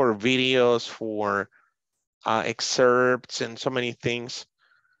for videos, for excerpts, and so many things.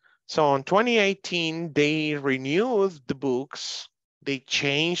 So in 2018, they renewed the books. They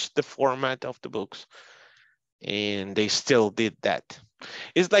changed the format of the books, and they still did that.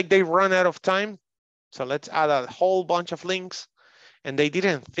 It's like they run out of time. So let's add a whole bunch of links. And they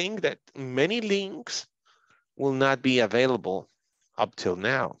didn't think that many links will not be available up till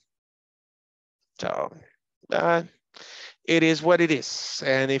now. So it is what it is.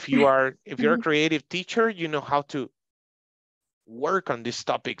 And if you're a creative teacher, you know how to work on these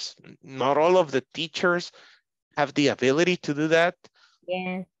topics. Not all of the teachers have the ability to do that.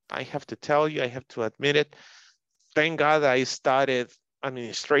 Yeah. I have to tell you, I have to admit it. Thank God I studied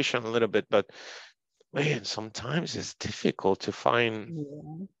administration a little bit, but man, sometimes it's difficult to find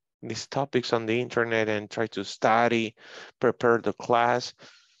these topics on the internet and try to study, prepare the class.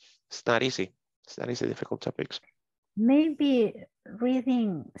 It's not easy. It's not easy, difficult topics. Maybe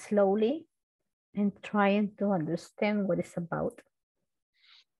reading slowly and trying to understand what it's about.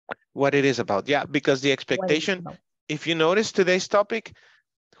 what it is about. Yeah, because the expectation, if you notice today's topic,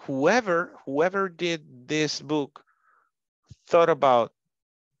 whoever did this book thought about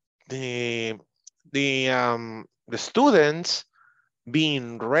the students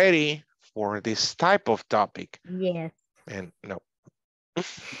being ready for this type of topic. Yes. And no.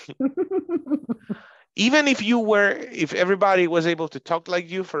 Even if everybody was able to talk like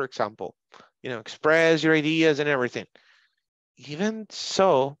you, for example, express your ideas and everything, even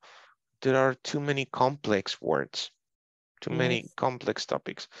so, there are too many complex words, too many complex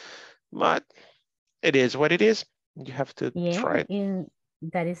topics. But it is what it is. You have to try it. In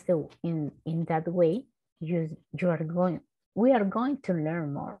that way, we are going to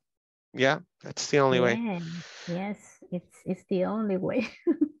learn more. Yeah, that's the only way. Yes, it's the only way.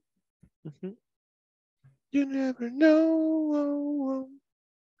 You never know.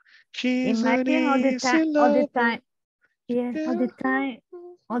 She's Imagine all the time. Yeah,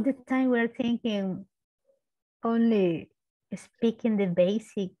 all the time we're thinking only speaking the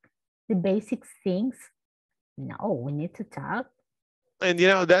basic things. No, we need to talk. And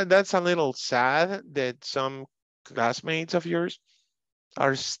that's a little sad that some classmates of yours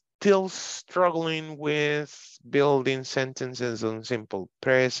are still struggling with building sentences on simple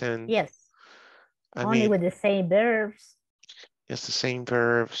present. Yes. I only mean, with the same verbs. It's the same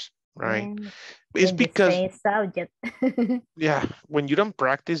verbs, right? And It's because the same subject. yeah, when you don't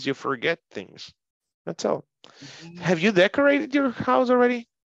practice, you forget things. That's all. Have you decorated your house already?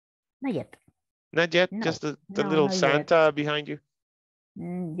 Not yet. Not yet? No. Just the No, little not Santa yet. behind you?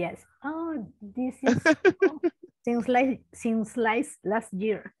 Yes. Oh, this is since last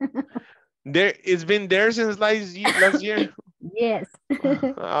year. It's been there since last year? Yes.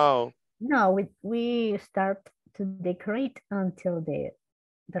 Oh. No, we start to decorate until the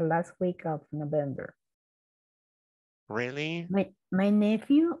last week of November. Really? My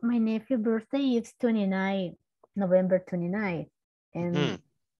nephew birthday is November 29. And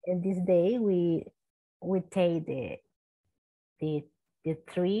in this day we take the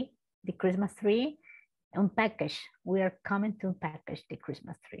tree, the Christmas tree, unpackage. We are coming to unpackage the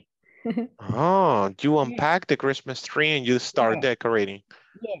Christmas tree. Oh, you unpack the Christmas tree and you start decorating.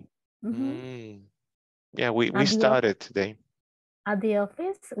 Yeah. Yeah, we started today. At the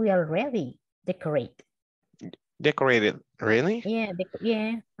office, we already decorate. Decorated, really? Yeah,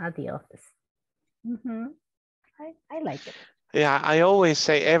 at the office. I like it. Yeah, I always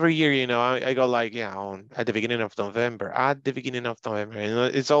say every year, I go like, at the beginning of November, and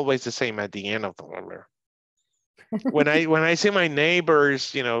it's always the same at the end of November. when I see my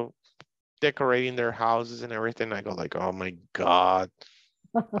neighbors, decorating their houses and everything, I go like, oh my God,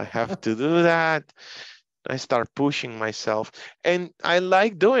 I have to do that. I start pushing myself, and I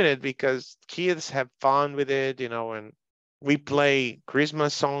like doing it because kids have fun with it, and we play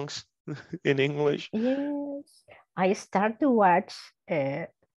Christmas songs in English. Yes, I start to watch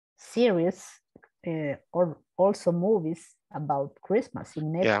series or also movies about Christmas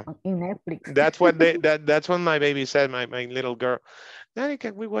in Netflix. That's what that's what my baby said, my little girl. Daddy,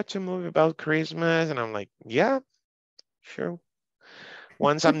 can we watch a movie about Christmas? And I'm like, yeah, sure.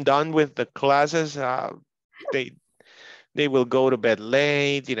 Once I'm done with the classes, they will go to bed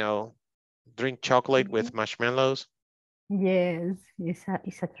late, drink chocolate with marshmallows. Yes, it's a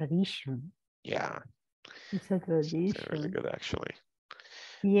tradition. Yeah. It's a tradition. It's really good, actually.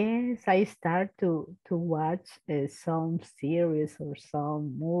 Yes, I start to watch some series or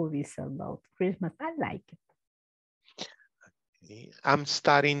some movies about Christmas. I like it. I'm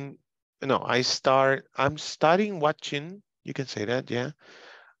starting watching, you can say that, yeah.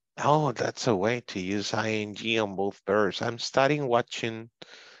 Oh, that's a way to use ing on both verbs. I'm starting watching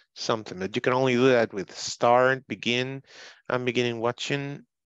something, but you can only do that with start, begin. I'm beginning watching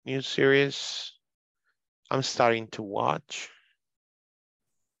new series. I'm starting to watch.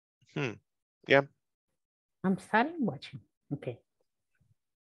 Yeah. I'm starting watching. Okay.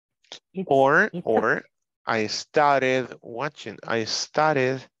 Or I started watching. I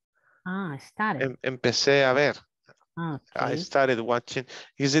started. Empecé a ver. Okay. I started watching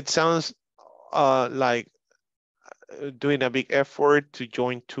because it sounds like doing a big effort to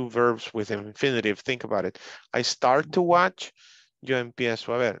join two verbs with an infinitive. Think about it. I start to watch, yo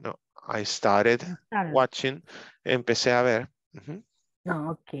empiezo a ver. No, I started watching, empecé a ver.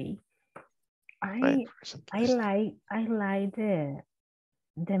 No, okay. I like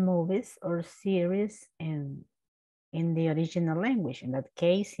the movies or series in the original language, in that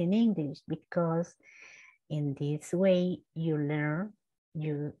case in English, because in this way you learn,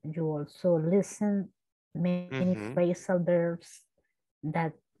 you also listen many phrasal verbs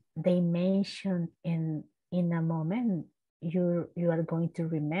that they mention in a moment you are going to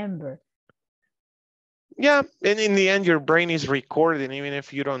remember. Yeah, and in the end, your brain is recording even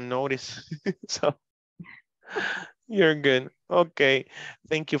if you don't notice. So you're good. Okay.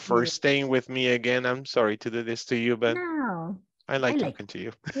 Thank you for staying with me again. I'm sorry to do this to you, but No, I like talking to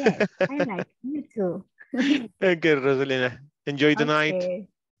you. Yes, I like you too. Okay, Rosalina. Enjoy the night. Okay.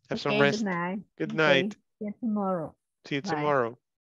 Have some Okay, rest. good night. Good Okay, night. see you tomorrow. See you Bye. tomorrow.